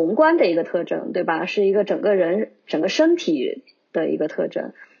非常宏观的一个特征，对吧？是一个整个身体的一个特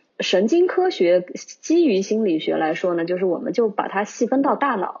征。神经科学基于心理学来说呢，就是我们就把它细分到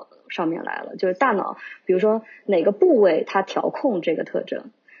大脑上面来了，就是大脑比如说哪个部位它调控这个特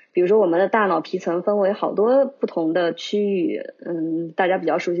征。比如说我们的大脑皮层分为好多不同的区域，大家比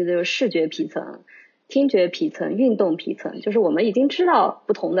较熟悉的就是视觉皮层、听觉皮层、运动皮层，就是我们已经知道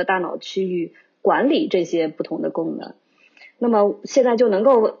不同的大脑区域管理这些不同的功能。那么现在就能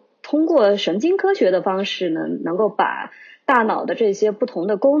够通过神经科学的方式呢，能够把大脑的这些不同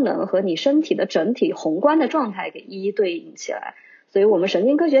的功能和你身体的整体宏观的状态给一一对应起来。所以我们神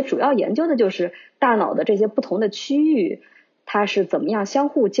经科学主要研究的就是大脑的这些不同的区域，它是怎么样相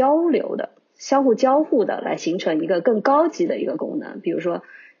互交流的、相互交互的，来形成一个更高级的一个功能。比如说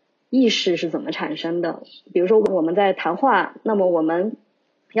意识是怎么产生的，比如说我们在谈话，那么我们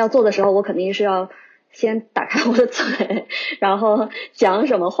要做的时候，我肯定是要先打开我的嘴，然后讲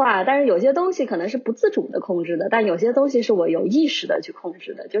什么话，但是有些东西可能是不自主的控制的，但有些东西是我有意识的去控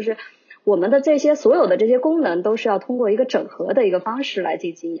制的，就是我们的这些所有的这些功能都是要通过一个整合的一个方式来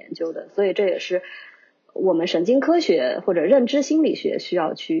进行研究的，所以这也是我们神经科学或者认知心理学需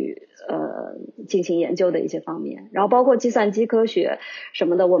要去进行研究的一些方面。然后包括计算机科学什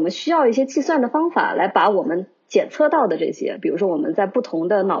么的，我们需要一些计算的方法来把我们检测到的这些，比如说我们在不同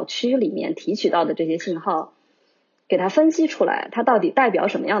的脑区里面提取到的这些信号，给它分析出来，它到底代表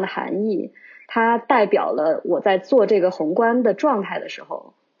什么样的含义，它代表了我在做这个宏观的状态的时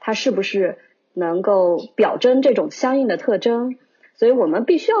候，它是不是能够表征这种相应的特征。所以我们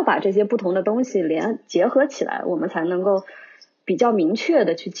必须要把这些不同的东西结合起来，我们才能够比较明确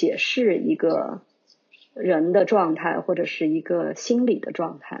的去解释一个人的状态或者是一个心理的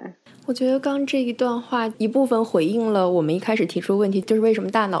状态。我觉得刚这一段话一部分回应了我们一开始提出的问题，就是为什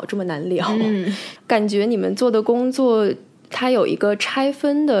么大脑这么难聊。感觉你们做的工作它有一个拆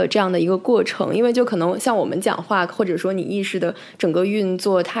分的这样的一个过程，因为就可能像我们讲话或者说你意识的整个运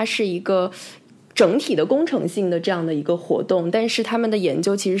作，它是一个整体的工程性的这样的一个活动，但是他们的研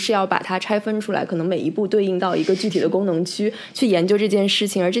究其实是要把它拆分出来，可能每一步对应到一个具体的功能区去研究这件事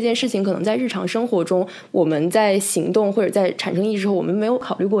情，而这件事情可能在日常生活中我们在行动或者在产生意识后我们没有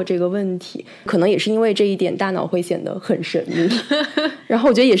考虑过这个问题，可能也是因为这一点大脑会显得很神秘然后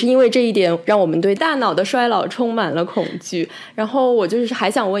我觉得也是因为这一点让我们对大脑的衰老充满了恐惧。然后我就是还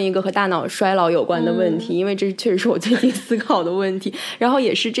想问一个和大脑衰老有关的问题，因为这确实是我最近思考的问题，然后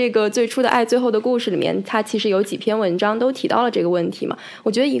也是这个最初的爱最后的故事里面它其实有几篇文章都提到了这个问题嘛。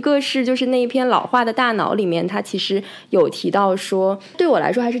我觉得一个是就是那一篇老化的大脑里面，它其实有提到说，对我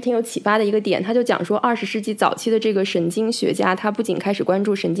来说还是挺有启发的一个点，他就讲说20世纪早期的这个神经学家，他不仅开始关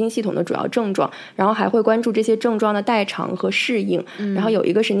注神经系统的主要症状，然后还会关注这些症状的代偿和适应。然后有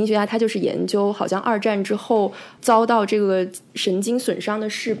一个神经学家他就是研究好像2战之后遭到这个神经损伤的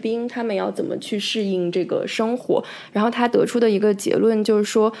士兵，他们要怎么去适应这个生活，然后他得出的一个结论就是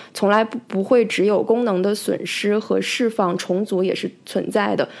说，从来不会只有功能的损失和释放，重组也是存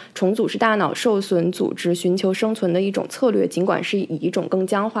在的。重组是大脑受损组织寻求生存的一种策略，尽管是以一种更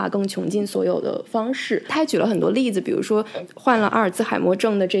僵化更穷尽所有的方式。他还举了很多例子，比如说患了阿尔兹海默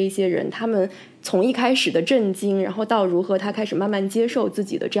症的这一些人，他们从一开始的震惊，然后到如何他开始慢慢接受自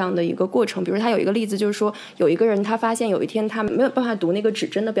己的这样的一个过程。比如他有一个例子就是说，有一个人他发现有一天他没有办法读那个指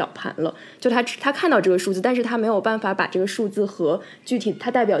针的表盘了，就他看到这个数字，但是他没有办法把这个数字和具体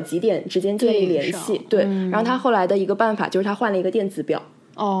它代表几点之间建立联系。对，然后他后来的一个办法就是他换了一个电子表。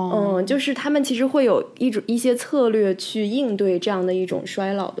就是他们其实会有一些策略去应对这样的一种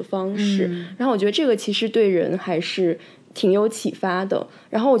衰老的方式。然后我觉得这个其实对人还是挺有启发的。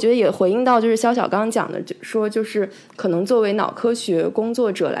然后我觉得也回应到就是潇潇刚刚讲的，说就是可能作为脑科学工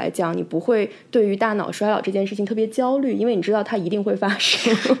作者来讲，你不会对于大脑衰老这件事情特别焦虑，因为你知道它一定会发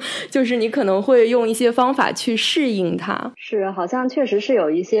生就是你可能会用一些方法去适应它。是，好像确实是有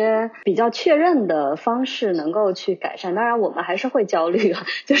一些比较确认的方式能够去改善，当然我们还是会焦虑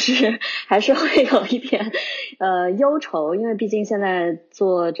就是还是会有一点忧愁，因为毕竟现在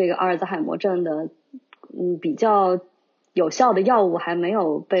做这个阿尔兹海默症的比较有效的药物还没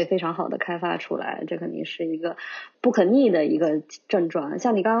有被非常好的开发出来，这肯定是一个不可逆的一个症状。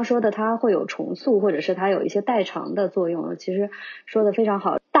像你刚刚说的，它会有重塑或者是它有一些代偿的作用，其实说的非常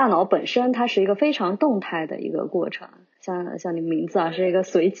好。大脑本身它是一个非常动态的一个过程，像你名字啊，是一个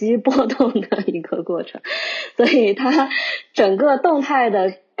随机波动的一个过程，所以它整个动态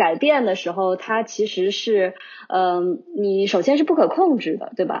的改变的时候，它其实是你首先是不可控制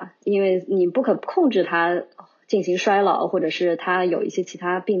的，对吧？因为你不可控制它进行衰老，或者是它有一些其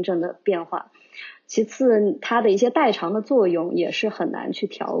他病症的变化。其次它的一些代偿的作用也是很难去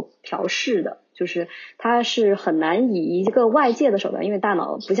调试的，就是它是很难以一个外界的手段，因为大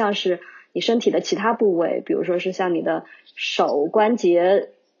脑不像是你身体的其他部位，比如说是像你的手关节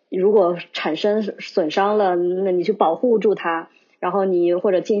如果产生损伤了，那你去保护住它，然后你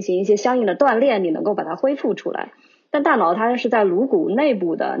或者进行一些相应的锻炼，你能够把它恢复出来。但大脑它是在颅骨内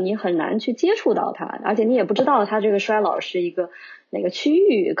部的，你很难去接触到它，而且你也不知道它这个衰老是一个哪个区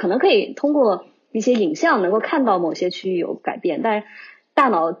域，可能可以通过一些影像能够看到某些区域有改变，但是大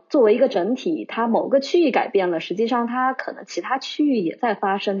脑作为一个整体，它某个区域改变了，实际上它可能其他区域也在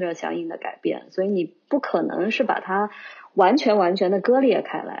发生着相应的改变，所以你不可能是把它完全的割裂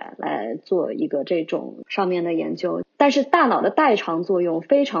开来做一个这种上面的研究。但是大脑的代偿作用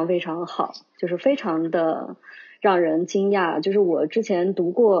非常好，就是非常的让人惊讶。就是我之前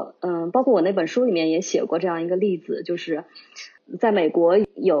读过包括我那本书里面也写过这样一个例子，就是在美国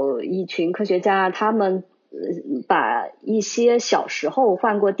有一群科学家，他们把一些小时候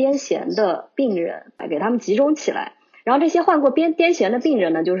患过癫痫的病人给他们集中起来，然后这些患过癫痫的病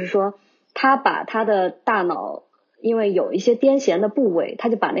人呢，就是说他把他的大脑因为有一些癫痫的部位，他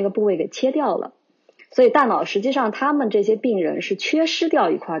就把那个部位给切掉了，所以大脑实际上他们这些病人是缺失掉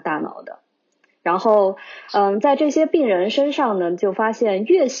一块大脑的。然后在这些病人身上呢，就发现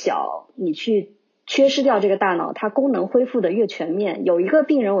越小你去缺失掉这个大脑，它功能恢复的越全面。有一个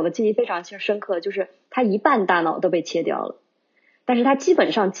病人我的记忆非常深刻，就是他一半大脑都被切掉了，但是他基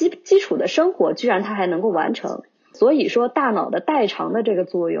本上基础的生活居然他还能够完成。所以说大脑的代偿的这个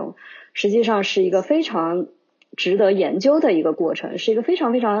作用实际上是一个非常值得研究的一个过程，是一个非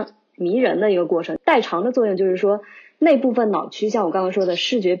常迷人的一个过程。代偿的作用就是说那部分脑区，像我刚刚说的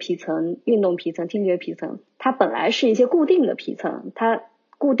视觉皮层、运动皮层、听觉皮层，它本来是一些固定的皮层，它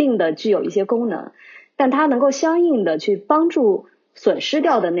固定的具有一些功能，但它能够相应的去帮助损失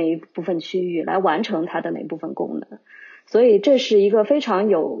掉的那一部分区域来完成它的那部分功能。所以这是一个非常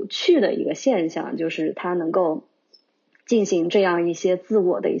有趣的一个现象，就是它能够进行这样一些自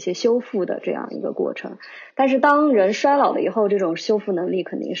我的一些修复的这样一个过程。但是当人衰老了以后，这种修复能力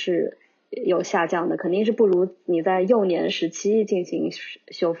肯定是有下降的，肯定是不如你在幼年时期进行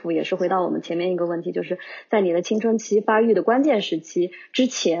修复。也是回到我们前面一个问题，就是在你的青春期发育的关键时期之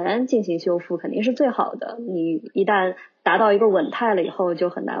前进行修复肯定是最好的，你一旦达到一个稳态了以后，就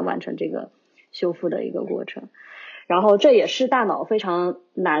很难完成这个修复的一个过程。然后这也是大脑非常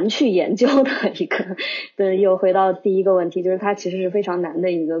难去研究的一个，对，又回到第一个问题，就是它其实是非常难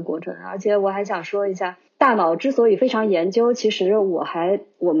的一个过程。而且我还想说一下，大脑之所以非常研究，其实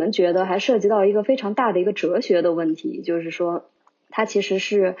我们觉得还涉及到一个非常大的一个哲学的问题，就是说它其实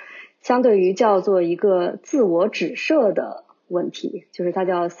是相对于叫做一个自我指涉的问题，就是它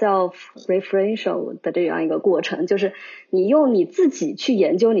叫 self-referential 的这样一个过程，就是你用你自己去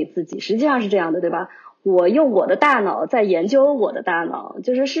研究你自己，实际上是这样的，对吧？我用我的大脑在研究我的大脑，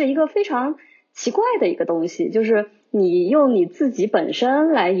是一个非常奇怪的一个东西，就是你用你自己本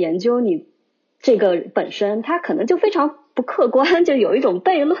身来研究你这个本身，它可能就非常不客观，就有一种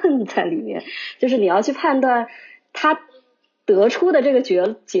悖论在里面，就是你要去判断它得出的这个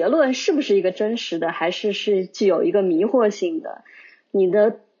结论是不是一个真实的，还是具有一个迷惑性的，你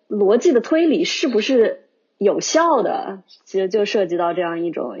的逻辑的推理是不是有效的，其实就涉及到这样一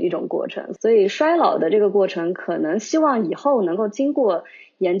种过程。所以衰老的这个过程可能希望以后能够经过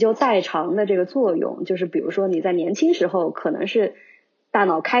研究代偿的这个作用，就是比如说你在年轻时候可能是大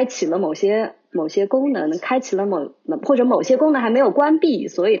脑开启了某些功能，开启了或者某些功能还没有关闭，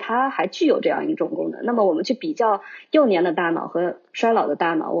所以它还具有这样一种功能。那么我们去比较幼年的大脑和衰老的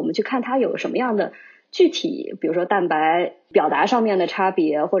大脑，我们去看它有什么样的具体，比如说蛋白表达上面的差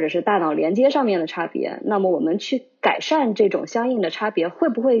别，或者是大脑连接上面的差别，那么我们去改善这种相应的差别，会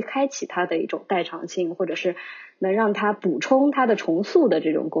不会开启它的一种代偿性，或者是能让它补充它的重塑的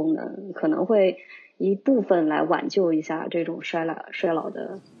这种功能，可能会一部分来挽救一下这种衰老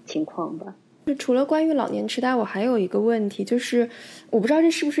的情况吧。除了关于老年痴呆，我还有一个问题，就是我不知道这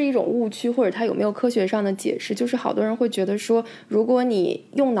是不是一种误区，或者它有没有科学上的解释，就是好多人会觉得说，如果你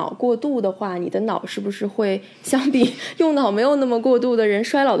用脑过度的话，你的脑是不是会相比用脑没有那么过度的人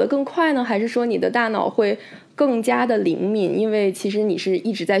衰老的更快呢？还是说你的大脑会更加的灵敏，因为其实你是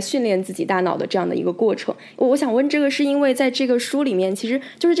一直在训练自己大脑的这样的一个过程。我想问这个是因为在这个书里面，其实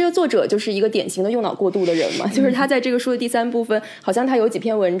就是这个作者就是一个典型的用脑过度的人嘛，就是他在这个书的第3部分，好像他有几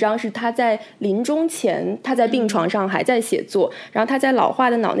篇文章是他在临终前，他在病床上还在写作，然后他在老化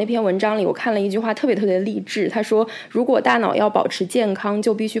的脑那篇文章里，我看了一句话特别励志，他说如果大脑要保持健康，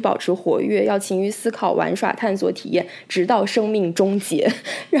就必须保持活跃，要勤于思考、玩耍、探索、体验，直到生命终结。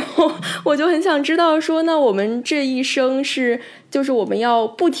然后我就很想知道说，那我们这一生就是我们要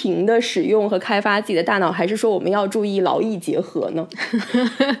不停的使用和开发自己的大脑，还是说我们要注意劳逸结合呢？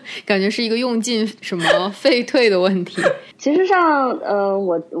感觉是一个用尽什么废退的问题。其实上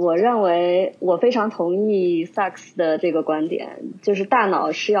我认为我非常同意萨克斯的这个观点，就是大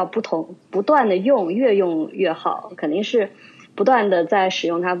脑是要不断的用，越用越好，肯定是不断的在使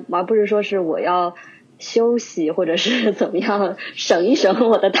用它，而不是说是我要休息或者是怎么样省一省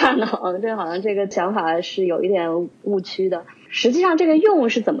我的大脑，这好像这个想法是有一点误区的。实际上这个用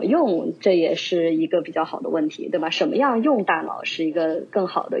是怎么用，这也是一个比较好的问题，对吧？什么样用大脑是一个更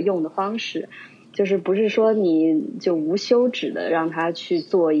好的用的方式，就是不是说你就无休止的让他去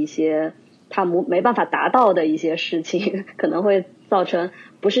做一些他没办法达到的一些事情，可能会造成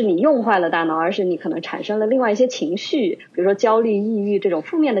不是你用坏了大脑，而是你可能产生了另外一些情绪，比如说焦虑、抑郁这种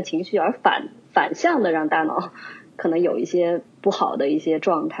负面的情绪，而反向的让大脑可能有一些不好的一些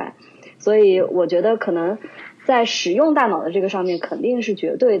状态。所以我觉得可能在使用大脑的这个上面肯定是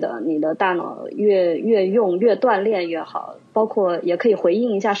绝对的，你的大脑越用越锻炼越好，包括也可以回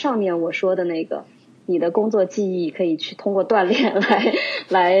应一下上面我说的那个，你的工作记忆可以去通过锻炼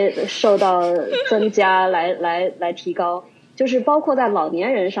来受到增加，来提高。就是包括在老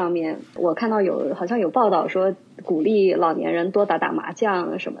年人上面，我看到好像有报道说鼓励老年人多打麻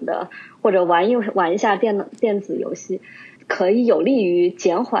将什么的，或者玩一下电子游戏，可以有利于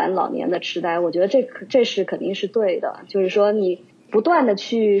减缓老年的痴呆。我觉得这是肯定是对的，就是说你不断的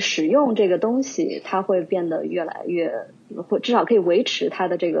去使用这个东西，它会变得越来越，或至少可以维持它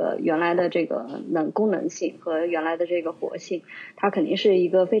的这个原来的这个功能性和原来的这个活性，它肯定是一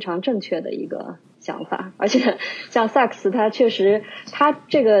个非常正确的一个想法。而且像萨克斯，他确实他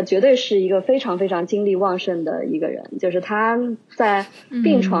这个绝对是一个非常非常精力旺盛的一个人，就是他在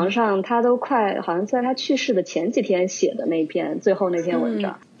病床上他都快好像在他去世的前几天写的最后那篇文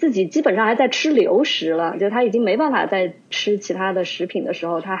章，自己基本上还在吃流食了，就他已经没办法再吃其他的食品的时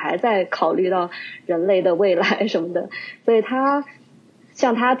候，他还在考虑到人类的未来什么的。所以他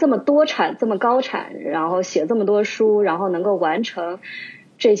像他这么多产这么高产，然后写这么多书，然后能够完成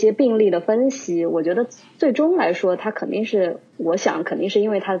这些病例的分析，我觉得最终来说他我想肯定是因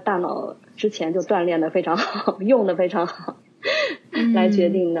为他的大脑之前就锻炼的非常好，用的非常好来决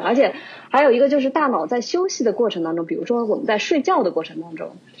定的。而且还有一个就是大脑在休息的过程当中，比如说我们在睡觉的过程当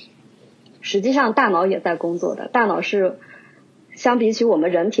中，实际上大脑也在工作的。大脑是相比起我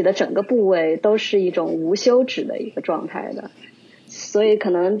们人体的整个部位都是一种无休止的一个状态的，所以可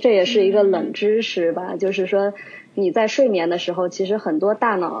能这也是一个冷知识吧，就是说你在睡眠的时候，其实很多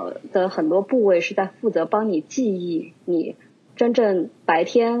大脑的很多部位是在负责帮你记忆你真正白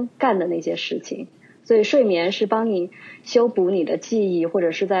天干的那些事情，所以睡眠是帮你修补你的记忆，或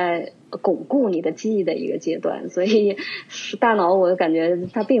者是在巩固你的记忆的一个阶段。所以大脑我感觉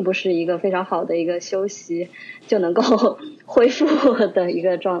它并不是一个非常好的一个休息就能够恢复的一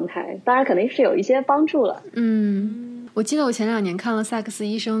个状态，当然肯定是有一些帮助了。我记得我前2年看了萨克斯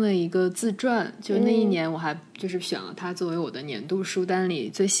医生的一个自传，就那一年我还就是选了他作为我的年度书单里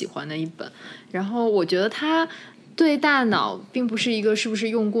最喜欢的一本。然后我觉得他对大脑并不是一个是不是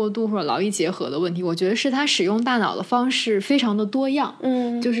用过度或者劳逸结合的问题，我觉得是他使用大脑的方式非常的多样。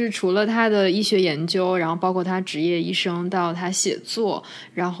就是除了他的医学研究，然后包括他职业医生到他写作，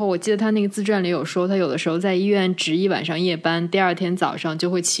然后我记得他那个自传里有说他有的时候在医院值一晚上夜班，第二天早上就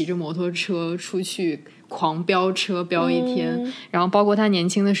会骑着摩托车出去狂飙车飙一天。然后包括他年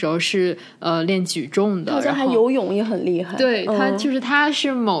轻的时候是练举重的，好像还游泳也很厉害。对，他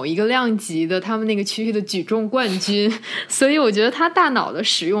是某一个量级的他们那个区域的举重冠军，所以我觉得他大脑的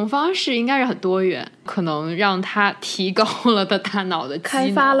使用方式应该是很多元，可能让他提高了他大脑的开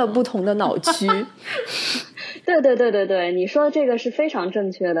发了不同的脑区。对，你说的这个是非常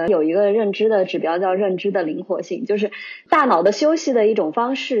正确的。有一个认知的指标叫认知的灵活性，就是大脑的休息的一种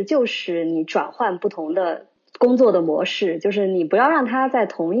方式，就是你转换不同的工作的模式，就是你不要让它在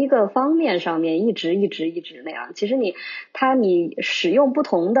同一个方面上面一直那样。其实你使用不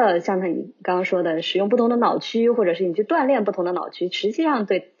同的，像你刚刚说的使用不同的脑区，或者是你去锻炼不同的脑区，实际上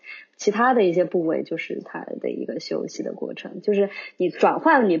对其他的一些部位就是它的一个休息的过程，就是你转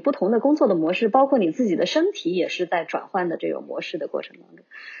换你不同的工作的模式，包括你自己的身体也是在转换的这种模式的过程当中。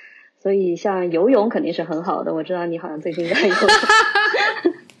所以像游泳肯定是很好的，我知道你好像最近在游泳。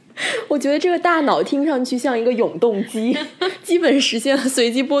我觉得这个大脑听上去像一个永动机，基本实现了随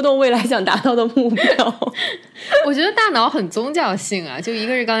机波动未来想达到的目标。我觉得大脑很宗教性啊，就一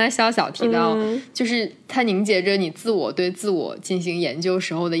个是刚才潇晓提到，就是它凝结着你对自我进行研究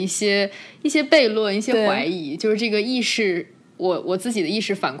时候的一些悖论、一些怀疑，就是这个意识。我自己的意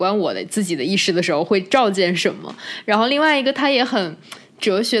识反观我的自己的意识的时候会照见什么，然后另外一个它也很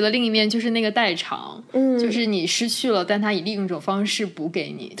哲学的另一面，就是那个代偿，就是你失去了，但他以另一种方式补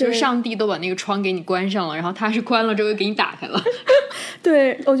给你，就是上帝都把那个窗给你关上了，然后他是关了之后又给你打开了。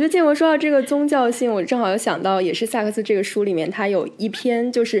对，我觉得建国说到这个宗教性，我正好有想到，也是萨克斯这个书里面，他有一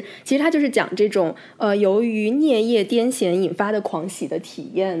篇就是其实他就是讲这种由于颞叶癫痫引发的狂喜的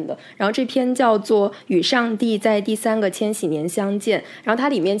体验的。然后这篇叫做《与上帝在第3个千禧年相见》，然后它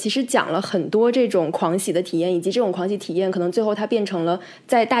里面其实讲了很多这种狂喜的体验，以及这种狂喜体验可能最后它变成了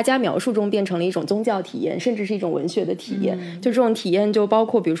在大家描述中变成了一种宗教体验，甚至是一种文学的体验。就这种体验就包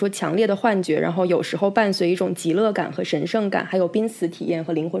括比如说强烈的幻觉，然后有时候伴随一种极乐感和神圣感，还有濒死体验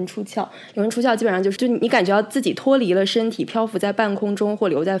和灵魂出窍。灵魂出窍基本上就你感觉到自己脱离了身体，漂浮在半空中，或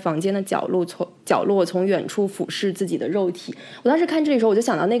留在房间的角落从远处俯视自己的肉体。我当时看这里的时候，我就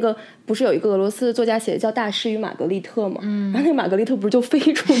想到那个不是有一个俄罗斯的作家写的叫《大师与玛格丽特》吗？然后那个玛格丽特不是就飞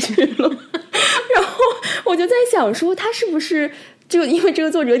出去了然后我就在想说他是不是就因为这个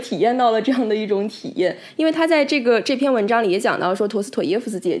作者体验到了这样的一种体验，因为他在这篇文章里也讲到说陀思妥耶夫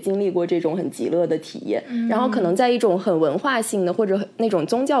斯基也经历过这种很极乐的体验，然后可能在一种很文化性的或者那种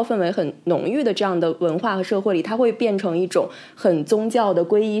宗教氛围很浓郁的这样的文化和社会里，它会变成一种很宗教的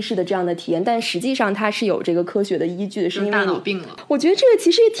皈依式的这样的体验，但实际上它是有这个科学的依据的，是因为大脑病了。我觉得这个其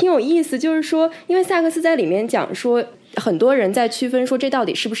实也挺有意思，就是说因为萨克斯在里面讲说很多人在区分说这到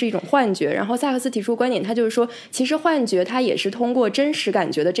底是不是一种幻觉，然后萨克斯提出观点，他就是说其实幻觉它也是通过真实感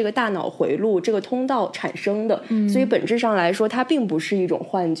觉的这个大脑回路这个通道产生的，所以本质上来说它并不是一种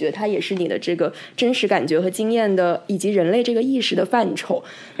幻觉，它也是你的这个真实感觉和经验的以及人类这个意识的范畴。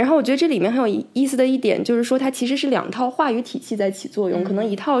然后我觉得这里面很有意思的一点就是说它其实是2套话语体系在起作用，可能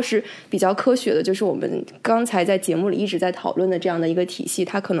一套是比较科学的，就是我们刚才在节目里一直在讨论的这样的一个体系，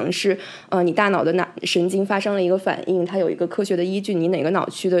它可能是你大脑的神经发生了一个反应，它有一个科学的依据，你哪个脑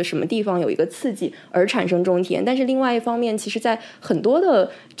区的什么地方有一个刺激而产生这种体验。但是另外一方面，其实在很多的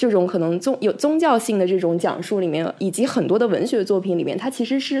这种可能有宗教性的这种讲述里面，以及很多的文学作品里面，它其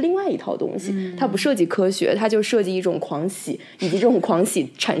实是另外一套东西，它不涉及科学，它就涉及一种狂喜，以及这种狂喜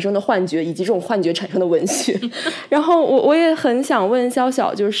产生的幻觉，以及这种幻觉产生的文学然后我也很想问潇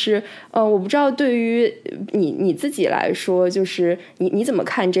潇，就是我不知道对于你自己来说，就是你怎么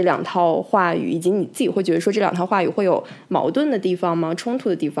看这2套话语，以及你自己会觉得说这2套话语会有矛盾的地方吗？冲突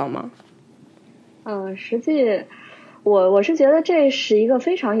的地方吗？实际我是觉得这是一个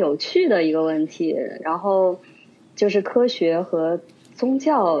非常有趣的一个问题，然后就是科学和宗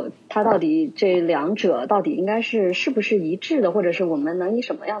教它到底这2者到底应该是不是一致的，或者是我们能以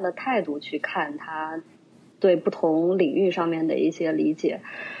什么样的态度去看它对不同领域上面的一些理解。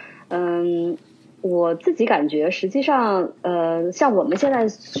我自己感觉实际上像我们现在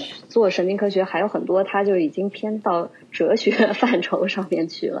做神经科学还有很多它就已经偏到哲学范畴上面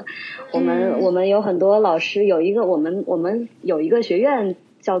去了。我们有很多老师有一个我们有一个学院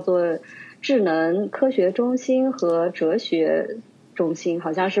叫做智能科学中心和哲学中心，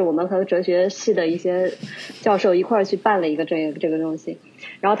好像是我们和哲学系的一些教授一块儿去办了一个这个中心，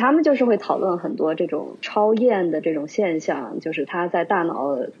然后他们就是会讨论很多这种超验的这种现象，就是他在大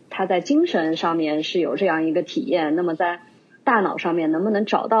脑他在精神上面是有这样一个体验，那么在大脑上面能不能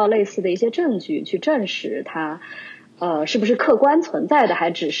找到类似的一些证据去证实它是不是客观存在的，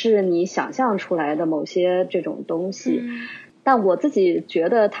还只是你想象出来的某些这种东西。但我自己觉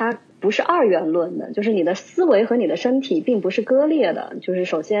得它不是二元论的，就是你的思维和你的身体并不是割裂的，就是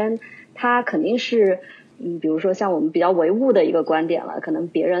首先它肯定是比如说像我们比较唯物的一个观点了，可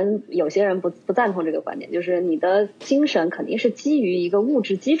能有些人不赞同这个观点，就是你的精神肯定是基于一个物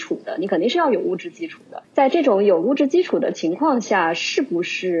质基础的，你肯定是要有物质基础的。在这种有物质基础的情况下，是不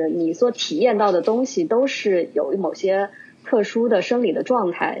是你所体验到的东西都是有某些特殊的生理的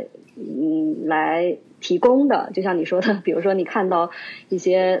状态来提供的，就像你说的，比如说你看到一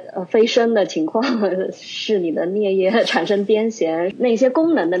些飞升的情况，是你的颞叶产生癫痫，那些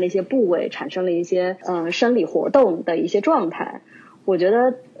功能的那些部位产生了一些生理活动的一些状态。我觉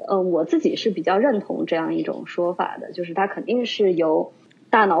得我自己是比较认同这样一种说法的，就是它肯定是由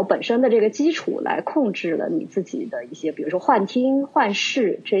大脑本身的这个基础来控制了你自己的一些，比如说幻听、幻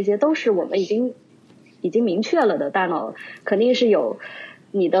视，这些都是我们已经明确了的，大脑肯定是有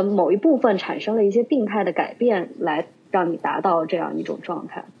你的某一部分产生了一些病态的改变来让你达到这样一种状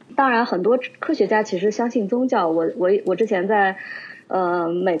态。当然很多科学家其实相信宗教，我之前在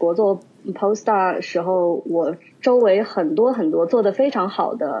美国做 postdoc 时候，我周围很多做得非常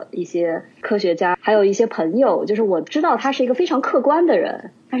好的一些科学家，还有一些朋友，就是我知道他是一个非常客观的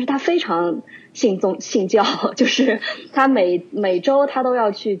人，但是他非常信教，就是他每周他都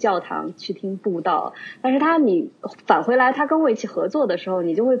要去教堂去听布道，但是你返回来他跟我一起合作的时候，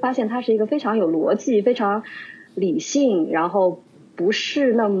你就会发现他是一个非常有逻辑、非常理性，然后不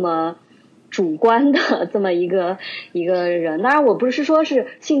是那么主观的这么一个人。当然我不是说是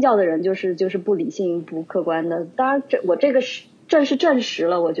信教的人就是不理性不客观的，当然我这正是证实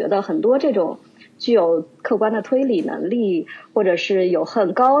了，我觉得很多这种具有客观的推理能力，或者是有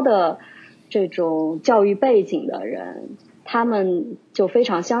很高的这种教育背景的人，他们就非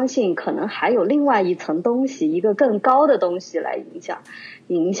常相信可能还有另外一层东西，一个更高的东西来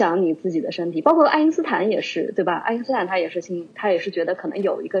影响你自己的身体。包括爱因斯坦也是，对吧？爱因斯坦他也是觉得可能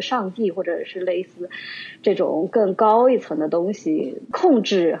有一个上帝或者是类似这种更高一层的东西控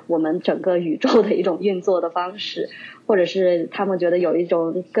制我们整个宇宙的一种运作的方式，或者是他们觉得有一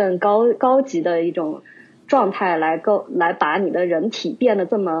种更高级的一种状态来把你的人体变得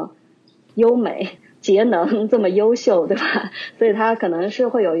这么优美节能这么优秀，对吧？所以它可能是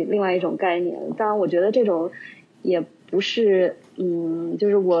会有另外一种概念。当然我觉得这种也不是就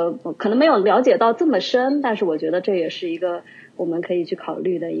是我可能没有了解到这么深，但是我觉得这也是一个我们可以去考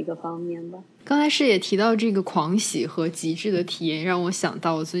虑的一个方面吧。刚才是也提到这个狂喜和极致的体验，让我想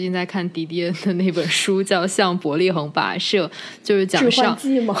到我最近在看迪迪恩的那本书叫《向伯利恒跋涉》，就是讲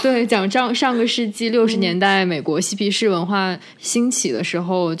上个世纪60年代美国嬉皮士文化兴起的时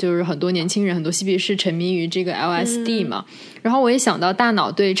候，就是很多年轻人很多嬉皮士沉迷于这个 LSD 嘛，然后我也想到大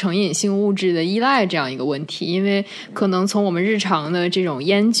脑对成瘾性物质的依赖这样一个问题，因为可能从我们日常的这种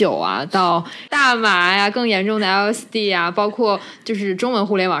烟酒啊到大麻呀，更严重的 LSD 啊，包括就是中文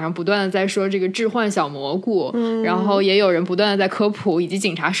互联网上不断的在说这个致幻小蘑菇，然后也有人不断的在科普，以及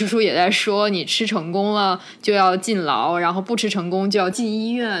警察叔叔也在说你吃成功了就要进牢，然后不吃成功就要进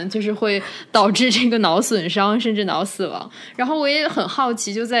医院，就是会导致这个脑损伤甚至脑死亡。然后我也很好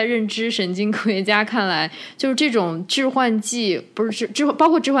奇，就在认知神经科学家看来，就是这种致幻剂包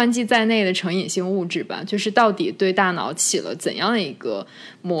括致幻剂在内的成瘾性物质吧，就是到底对大脑起了怎样的一个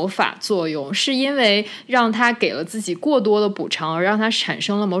魔法作用？是因为让他给了自己过多的补偿而让他产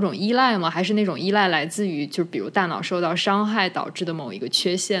生了某种依赖吗？还是那种依赖来自于就比如大脑受到伤害导致的某一个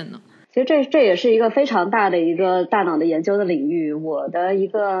缺陷呢？其实这也是一个非常大的一个大脑的研究的领域。我的一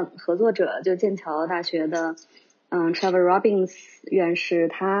个合作者就剑桥大学的Trevor Robbins 院士，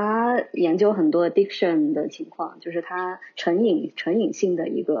他研究很多 addiction 的情况，就是他成瘾性的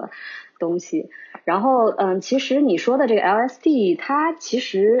一个东西。然后其实你说的这个 LSD 它其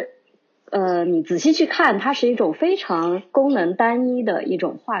实你仔细去看，它是一种非常功能单一的一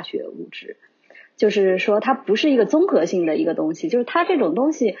种化学物质，就是说它不是一个综合性的一个东西。就是它这种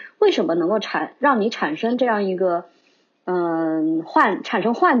东西为什么能够让你产生这样一个产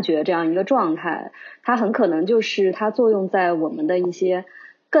生幻觉这样一个状态，它很可能就是它作用在我们的一些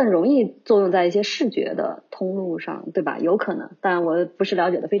更容易作用在一些视觉的通路上，对吧？有可能，但我不是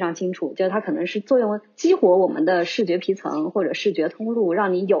了解的非常清楚，就是它可能是激活我们的视觉皮层或者视觉通路，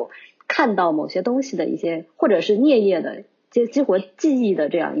让你有看到某些东西的一些，或者是颞叶的激活记忆的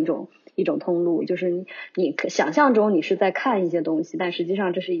这样一种通路，就是你想象中你是在看一些东西，但实际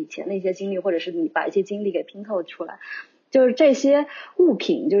上这是以前的一些经历，或者是你把一些经历给拼凑出来。就是这些物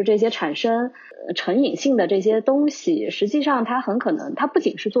品，就是这些产生成瘾性的这些东西，实际上它很可能它不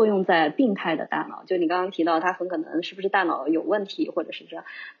仅是作用在病态的大脑，就你刚刚提到它很可能是不是大脑有问题或者是这样，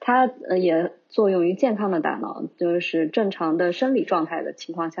它也作用于健康的大脑，就是正常的生理状态的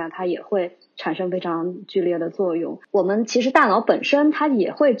情况下，它也会产生非常剧烈的作用。我们其实大脑本身它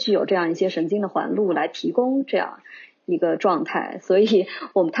也会具有这样一些神经的环路来提供这样一个状态，所以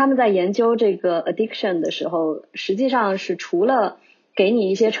他们在研究这个 addiction 的时候，实际上是除了给你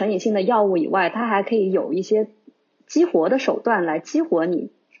一些成瘾性的药物以外，它还可以有一些激活的手段来激活你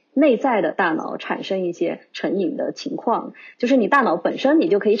内在的大脑，产生一些成瘾的情况。就是你大脑本身你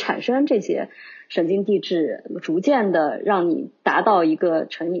就可以产生这些神经递质，逐渐的让你达到一个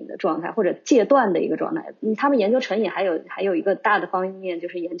成瘾的状态或者戒断的一个状态。他们研究成瘾还有一个大的方面，就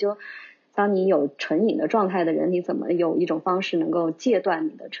是研究当你有成瘾的状态的人，你怎么有一种方式能够戒断你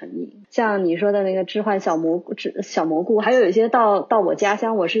的成瘾。像你说的那个致幻小蘑菇，还有一些到我家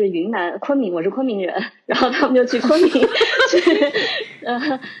乡，我是云南昆明，我是昆明人，然后他们就去昆明去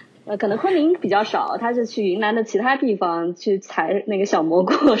可能昆明比较少，他是去云南的其他地方去采那个小蘑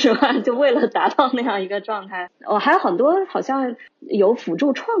菇，是吧？就为了达到那样一个状态。还有很多好像有辅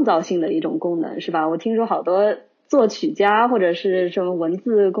助创造性的一种功能，是吧？我听说好多作曲家或者是什么文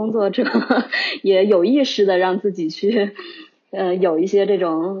字工作者也有意识的让自己去有一些这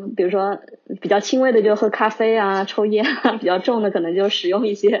种，比如说比较轻微的就喝咖啡啊抽烟啊，比较重的可能就使用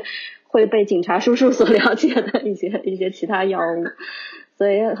一些会被警察叔叔所了解的一些其他药物。所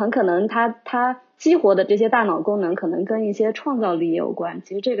以很可能它激活的这些大脑功能可能跟一些创造力有关，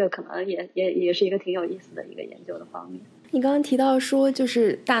其实这个可能也是一个挺有意思的一个研究的方面。你刚刚提到说，就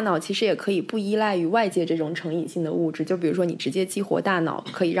是大脑其实也可以不依赖于外界这种成瘾性的物质，就比如说你直接激活大脑，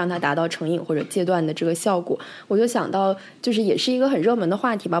可以让它达到成瘾或者戒断的这个效果。我就想到，就是也是一个很热门的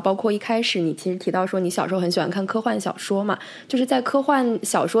话题吧。包括一开始你其实提到说，你小时候很喜欢看科幻小说嘛，就是在科幻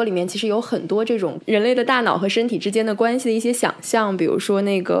小说里面，其实有很多这种人类的大脑和身体之间的关系的一些想象，比如说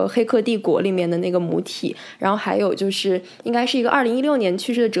那个《黑客帝国》里面的那个母体，然后还有就是应该是一个2016年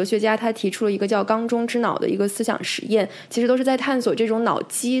去世的哲学家，他提出了一个叫缸中之脑的一个思想实验。其实都是在探索这种脑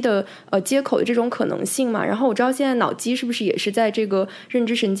机的接口的这种可能性嘛。然后我知道现在脑机是不是也是在这个认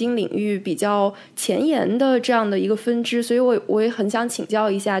知神经领域比较前沿的这样的一个分支，所以我也很想请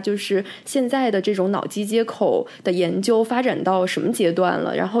教一下，就是现在的这种脑机接口的研究发展到什么阶段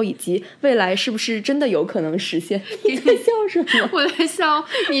了，然后以及未来是不是真的有可能实现？你在笑什么？我在笑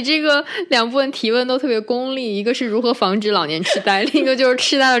你这个两部分提问都特别功利，一个是如何防止老年痴呆，另一个就是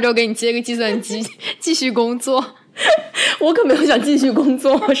痴呆了之后给你接个计算机继续工作。我可没有想继续工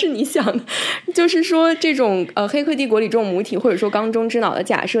作，是你想的。就是说这种黑客帝国里这种母体或者说缸中之脑的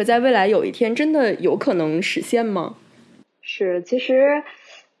假设，在未来有一天真的有可能实现吗？是，其实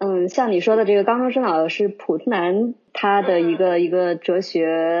像你说的这个缸中之脑是普特南他的一个哲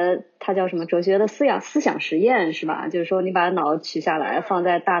学，他叫什么哲学的思想实验是吧？就是说你把脑取下来放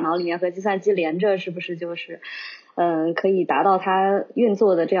在大脑里面和计算机连着，是不是就是可以达到它运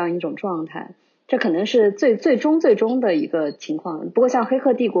作的这样一种状态？这可能是最终的一个情况。不过像黑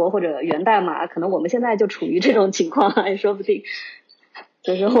客帝国或者源代码，可能我们现在就处于这种情况也说不定。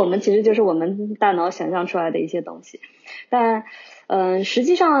就是我们其实就是我们大脑想象出来的一些东西。但实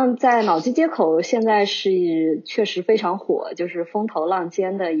际上在脑机接口现在是确实非常火，就是风头浪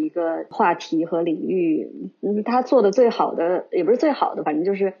尖的一个话题和领域。他做的最好的也不是最好的，反正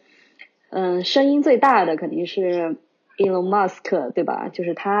就是声音最大的肯定是Elon Musk 对吧？就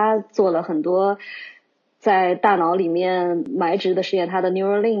是他做了很多在大脑里面埋植的实验，他的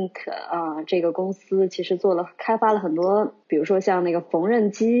Neuralink 这个公司其实开发了很多，比如说像那个缝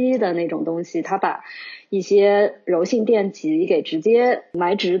纫机的那种东西，他把一些柔性电极给直接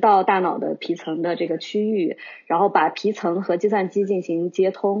埋植到大脑的皮层的这个区域，然后把皮层和计算机进行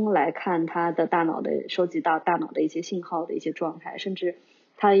接通，来看他的大脑的收集到大脑的一些信号的一些状态，甚至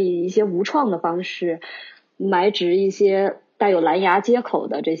他以一些无创的方式埋植一些带有蓝牙接口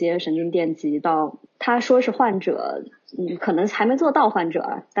的这些神经电极到，他说是患者，可能还没做到患者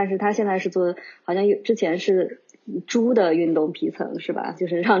啊，但是他现在是做，好像之前是猪的运动皮层是吧？就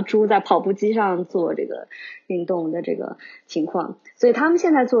是让猪在跑步机上做这个运动的这个情况，所以他们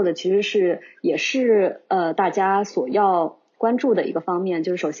现在做的其实也是大家所要关注的一个方面，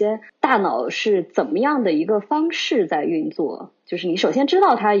就是首先大脑是怎么样的一个方式在运作，就是你首先知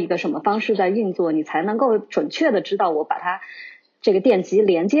道它一个什么方式在运作，你才能够准确的知道我把它这个电极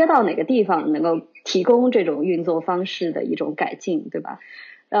连接到哪个地方，能够提供这种运作方式的一种改进，对吧？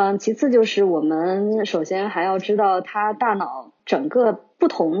其次就是我们首先还要知道它大脑整个不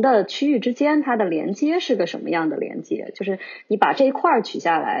同的区域之间它的连接是个什么样的连接，就是你把这一块取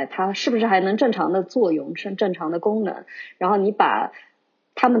下来，它是不是还能正常的作用，正常的功能，然后你把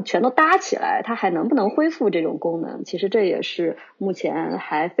它们全都搭起来，它还能不能恢复这种功能，其实这也是目前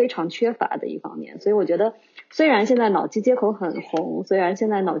还非常缺乏的一方面。所以我觉得虽然现在脑机接口很红，虽然现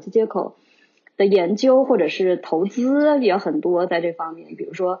在脑机接口的研究或者是投资也很多在这方面，比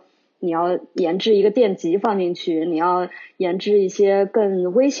如说你要研制一个电极放进去，你要研制一些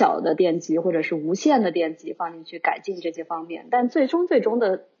更微小的电极或者是无线的电极放进去，改进这些方面，但最终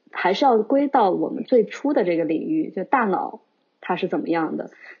的还是要归到我们最初的这个领域，就大脑它是怎么样的。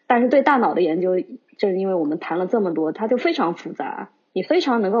但是对大脑的研究，正因为我们谈了这么多，它就非常复杂，你非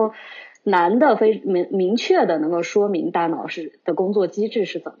常能够难的明确的能够说明大脑的工作机制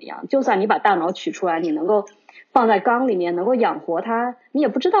是怎么样。就算你把大脑取出来，你能够放在缸里面能够养活它，你也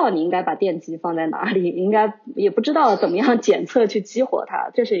不知道你应该把电极放在哪里，也不知道怎么样检测去激活它，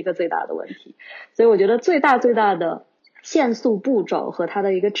这是一个最大的问题。所以我觉得最大的限速步骤和它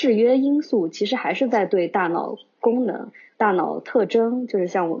的一个制约因素，其实还是在对大脑功能、大脑特征，就是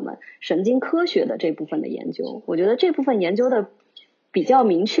像我们神经科学的这部分的研究。我觉得这部分研究的比较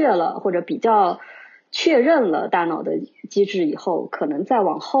明确了，或者比较确认了大脑的机制以后，可能再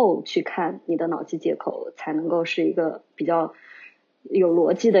往后去看你的脑机接口，才能够是一个比较有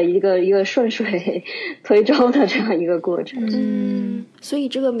逻辑的一个顺水推舟的这样一个过程。所以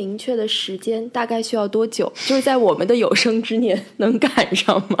这个明确的时间大概需要多久？就是在我们的有生之年能赶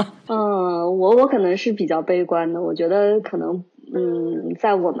上吗？我可能是比较悲观的，我觉得可能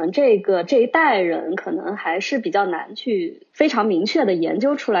在我们这一代人可能还是比较难去非常明确的研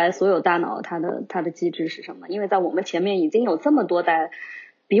究出来所有大脑它的机制是什么，因为在我们前面已经有这么多代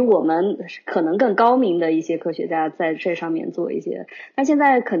比我们可能更高明的一些科学家在这上面做一些，但现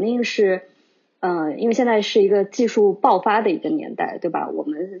在肯定是因为现在是一个技术爆发的一个年代，对吧？我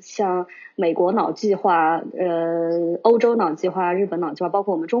们像美国脑计划欧洲脑计划、日本脑计划，包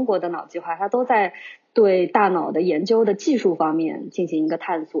括我们中国的脑计划，它都在对大脑的研究的技术方面进行一个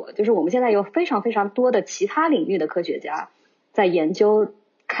探索。就是我们现在有非常非常多的其他领域的科学家在研究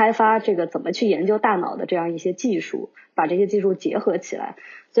开发这个怎么去研究大脑的这样一些技术，把这些技术结合起来。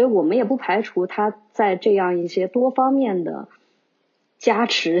所以我们也不排除它在这样一些多方面的加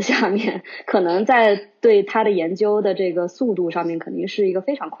持下面，可能在对它的研究的这个速度上面肯定是一个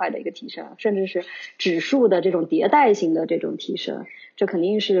非常快的一个提升，甚至是指数的这种迭代性的这种提升，这肯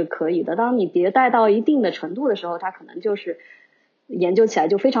定是可以的。当你迭代到一定的程度的时候，它可能就是研究起来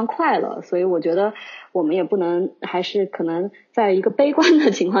就非常快了。所以我觉得我们也不能，还是可能在一个悲观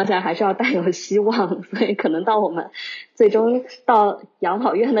的情况下还是要带有希望，所以可能到我们最终到养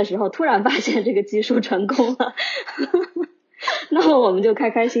老院的时候突然发现这个技术成功了那么我们就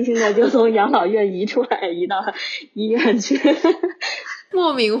开开心心的就从养老院移出来，移到医院去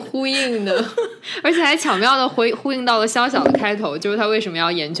莫名呼应的而且还巧妙的呼应到了小小的开头，就是他为什么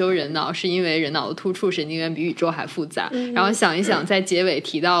要研究人脑，是因为人脑的突触神经元比宇宙还复杂。然后想一想，在结尾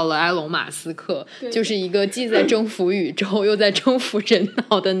提到了埃隆马斯克，就是一个既在征服宇宙又在征服人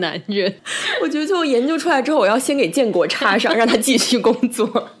脑的男人。我觉得最后研究出来之后，我要先给建国插上，让他继续工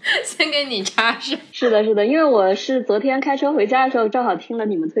作先给你插上。是的是的，因为我是昨天开车回家的时候正好听了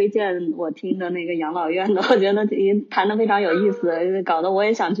你们推荐我听的那个养老院的，我觉得谈得非常有意思，搞得我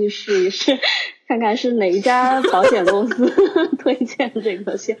也想去试一试，看看是哪一家保险公司推荐这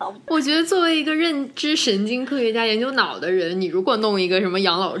个项目。我觉得作为一个认知神经科学家研究脑的人，你如果弄一个什么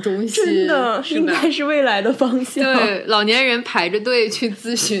养老中心，真的应该是未来的方向。对，老年人排着队去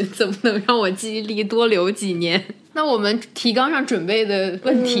咨询怎么能让我记忆力多留几年。那我们提纲上准备的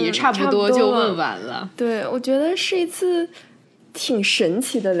问题差不多就问完了。对，我觉得是一次挺神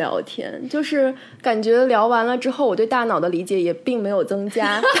奇的聊天，就是感觉聊完了之后我对大脑的理解也并没有增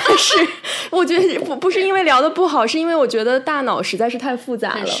加但是我觉得不是因为聊得不好，是因为我觉得大脑实在是太复杂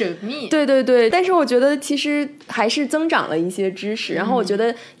了，很神秘。对对对，但是我觉得其实还是增长了一些知识，然后我觉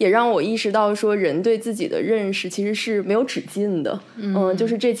得也让我意识到说人对自己的认识其实是没有止境的。就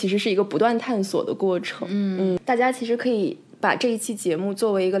是这其实是一个不断探索的过程。大家其实可以把这一期节目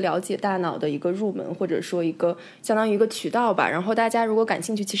作为一个了解大脑的一个入门，或者说一个相当于一个渠道吧。然后大家如果感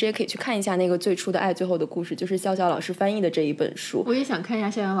兴趣，其实也可以去看一下那个最初的爱最后的故事，就是潇潇老师翻译的这一本书。我也想看一下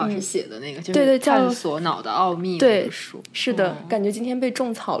潇潇老师写的那个，就是探索脑的奥秘那本书。是的，感觉今天被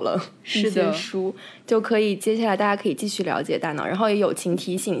种草了一些书，就可以接下来大家可以继续了解大脑，然后也友情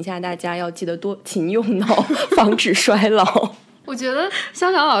提醒一下大家要记得多勤用脑防止衰老。我觉得潇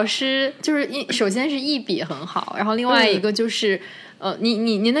潇老师就是首先是译笔很好，然后另外一个就是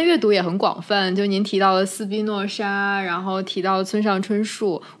您的阅读也很广泛，就您提到了斯宾诺莎，然后提到了村上春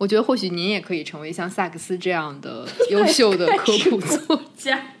树，我觉得或许您也可以成为像萨克斯这样的优秀的科普作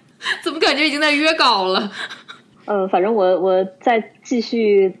家怎么感觉已经在约稿了？反正我在继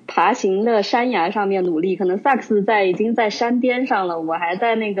续爬行的山崖上面努力，可能萨克斯已经在山巅上了，我还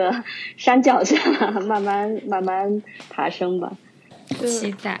在那个山脚下慢慢爬升吧。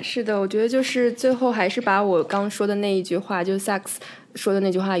期待。是的，我觉得就是最后还是把我刚说的那一句话，就萨克斯说的那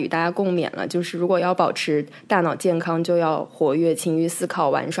句话与大家共勉了，就是如果要保持大脑健康，就要活跃、勤于思考、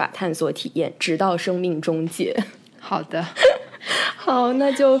玩耍、探索、体验，直到生命终结。好的好，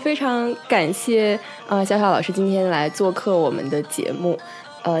那就非常感谢潇潇老师今天来做客我们的节目。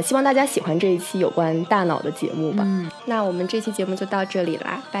希望大家喜欢这一期有关大脑的节目吧。那我们这期节目就到这里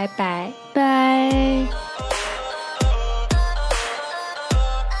啦，拜拜拜。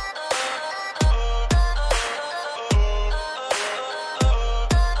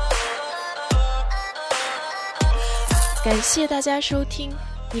感谢大家收听，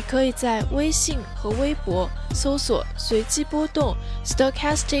你可以在微信和微博搜索随机波动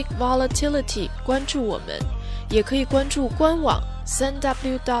Stochastic Volatility 关注我们，也可以关注官网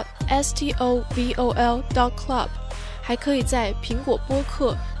www.stovol.club， 还可以在苹果播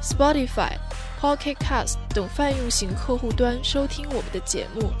客、Spotify、Pocket Cast 等泛用型客户端收听我们的节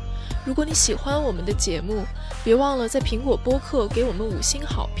目。如果你喜欢我们的节目，别忘了在苹果播客给我们5星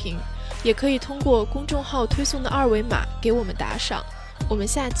好评，也可以通过公众号推送的2维码给我们打赏。我们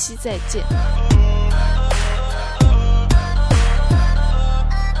下期再见。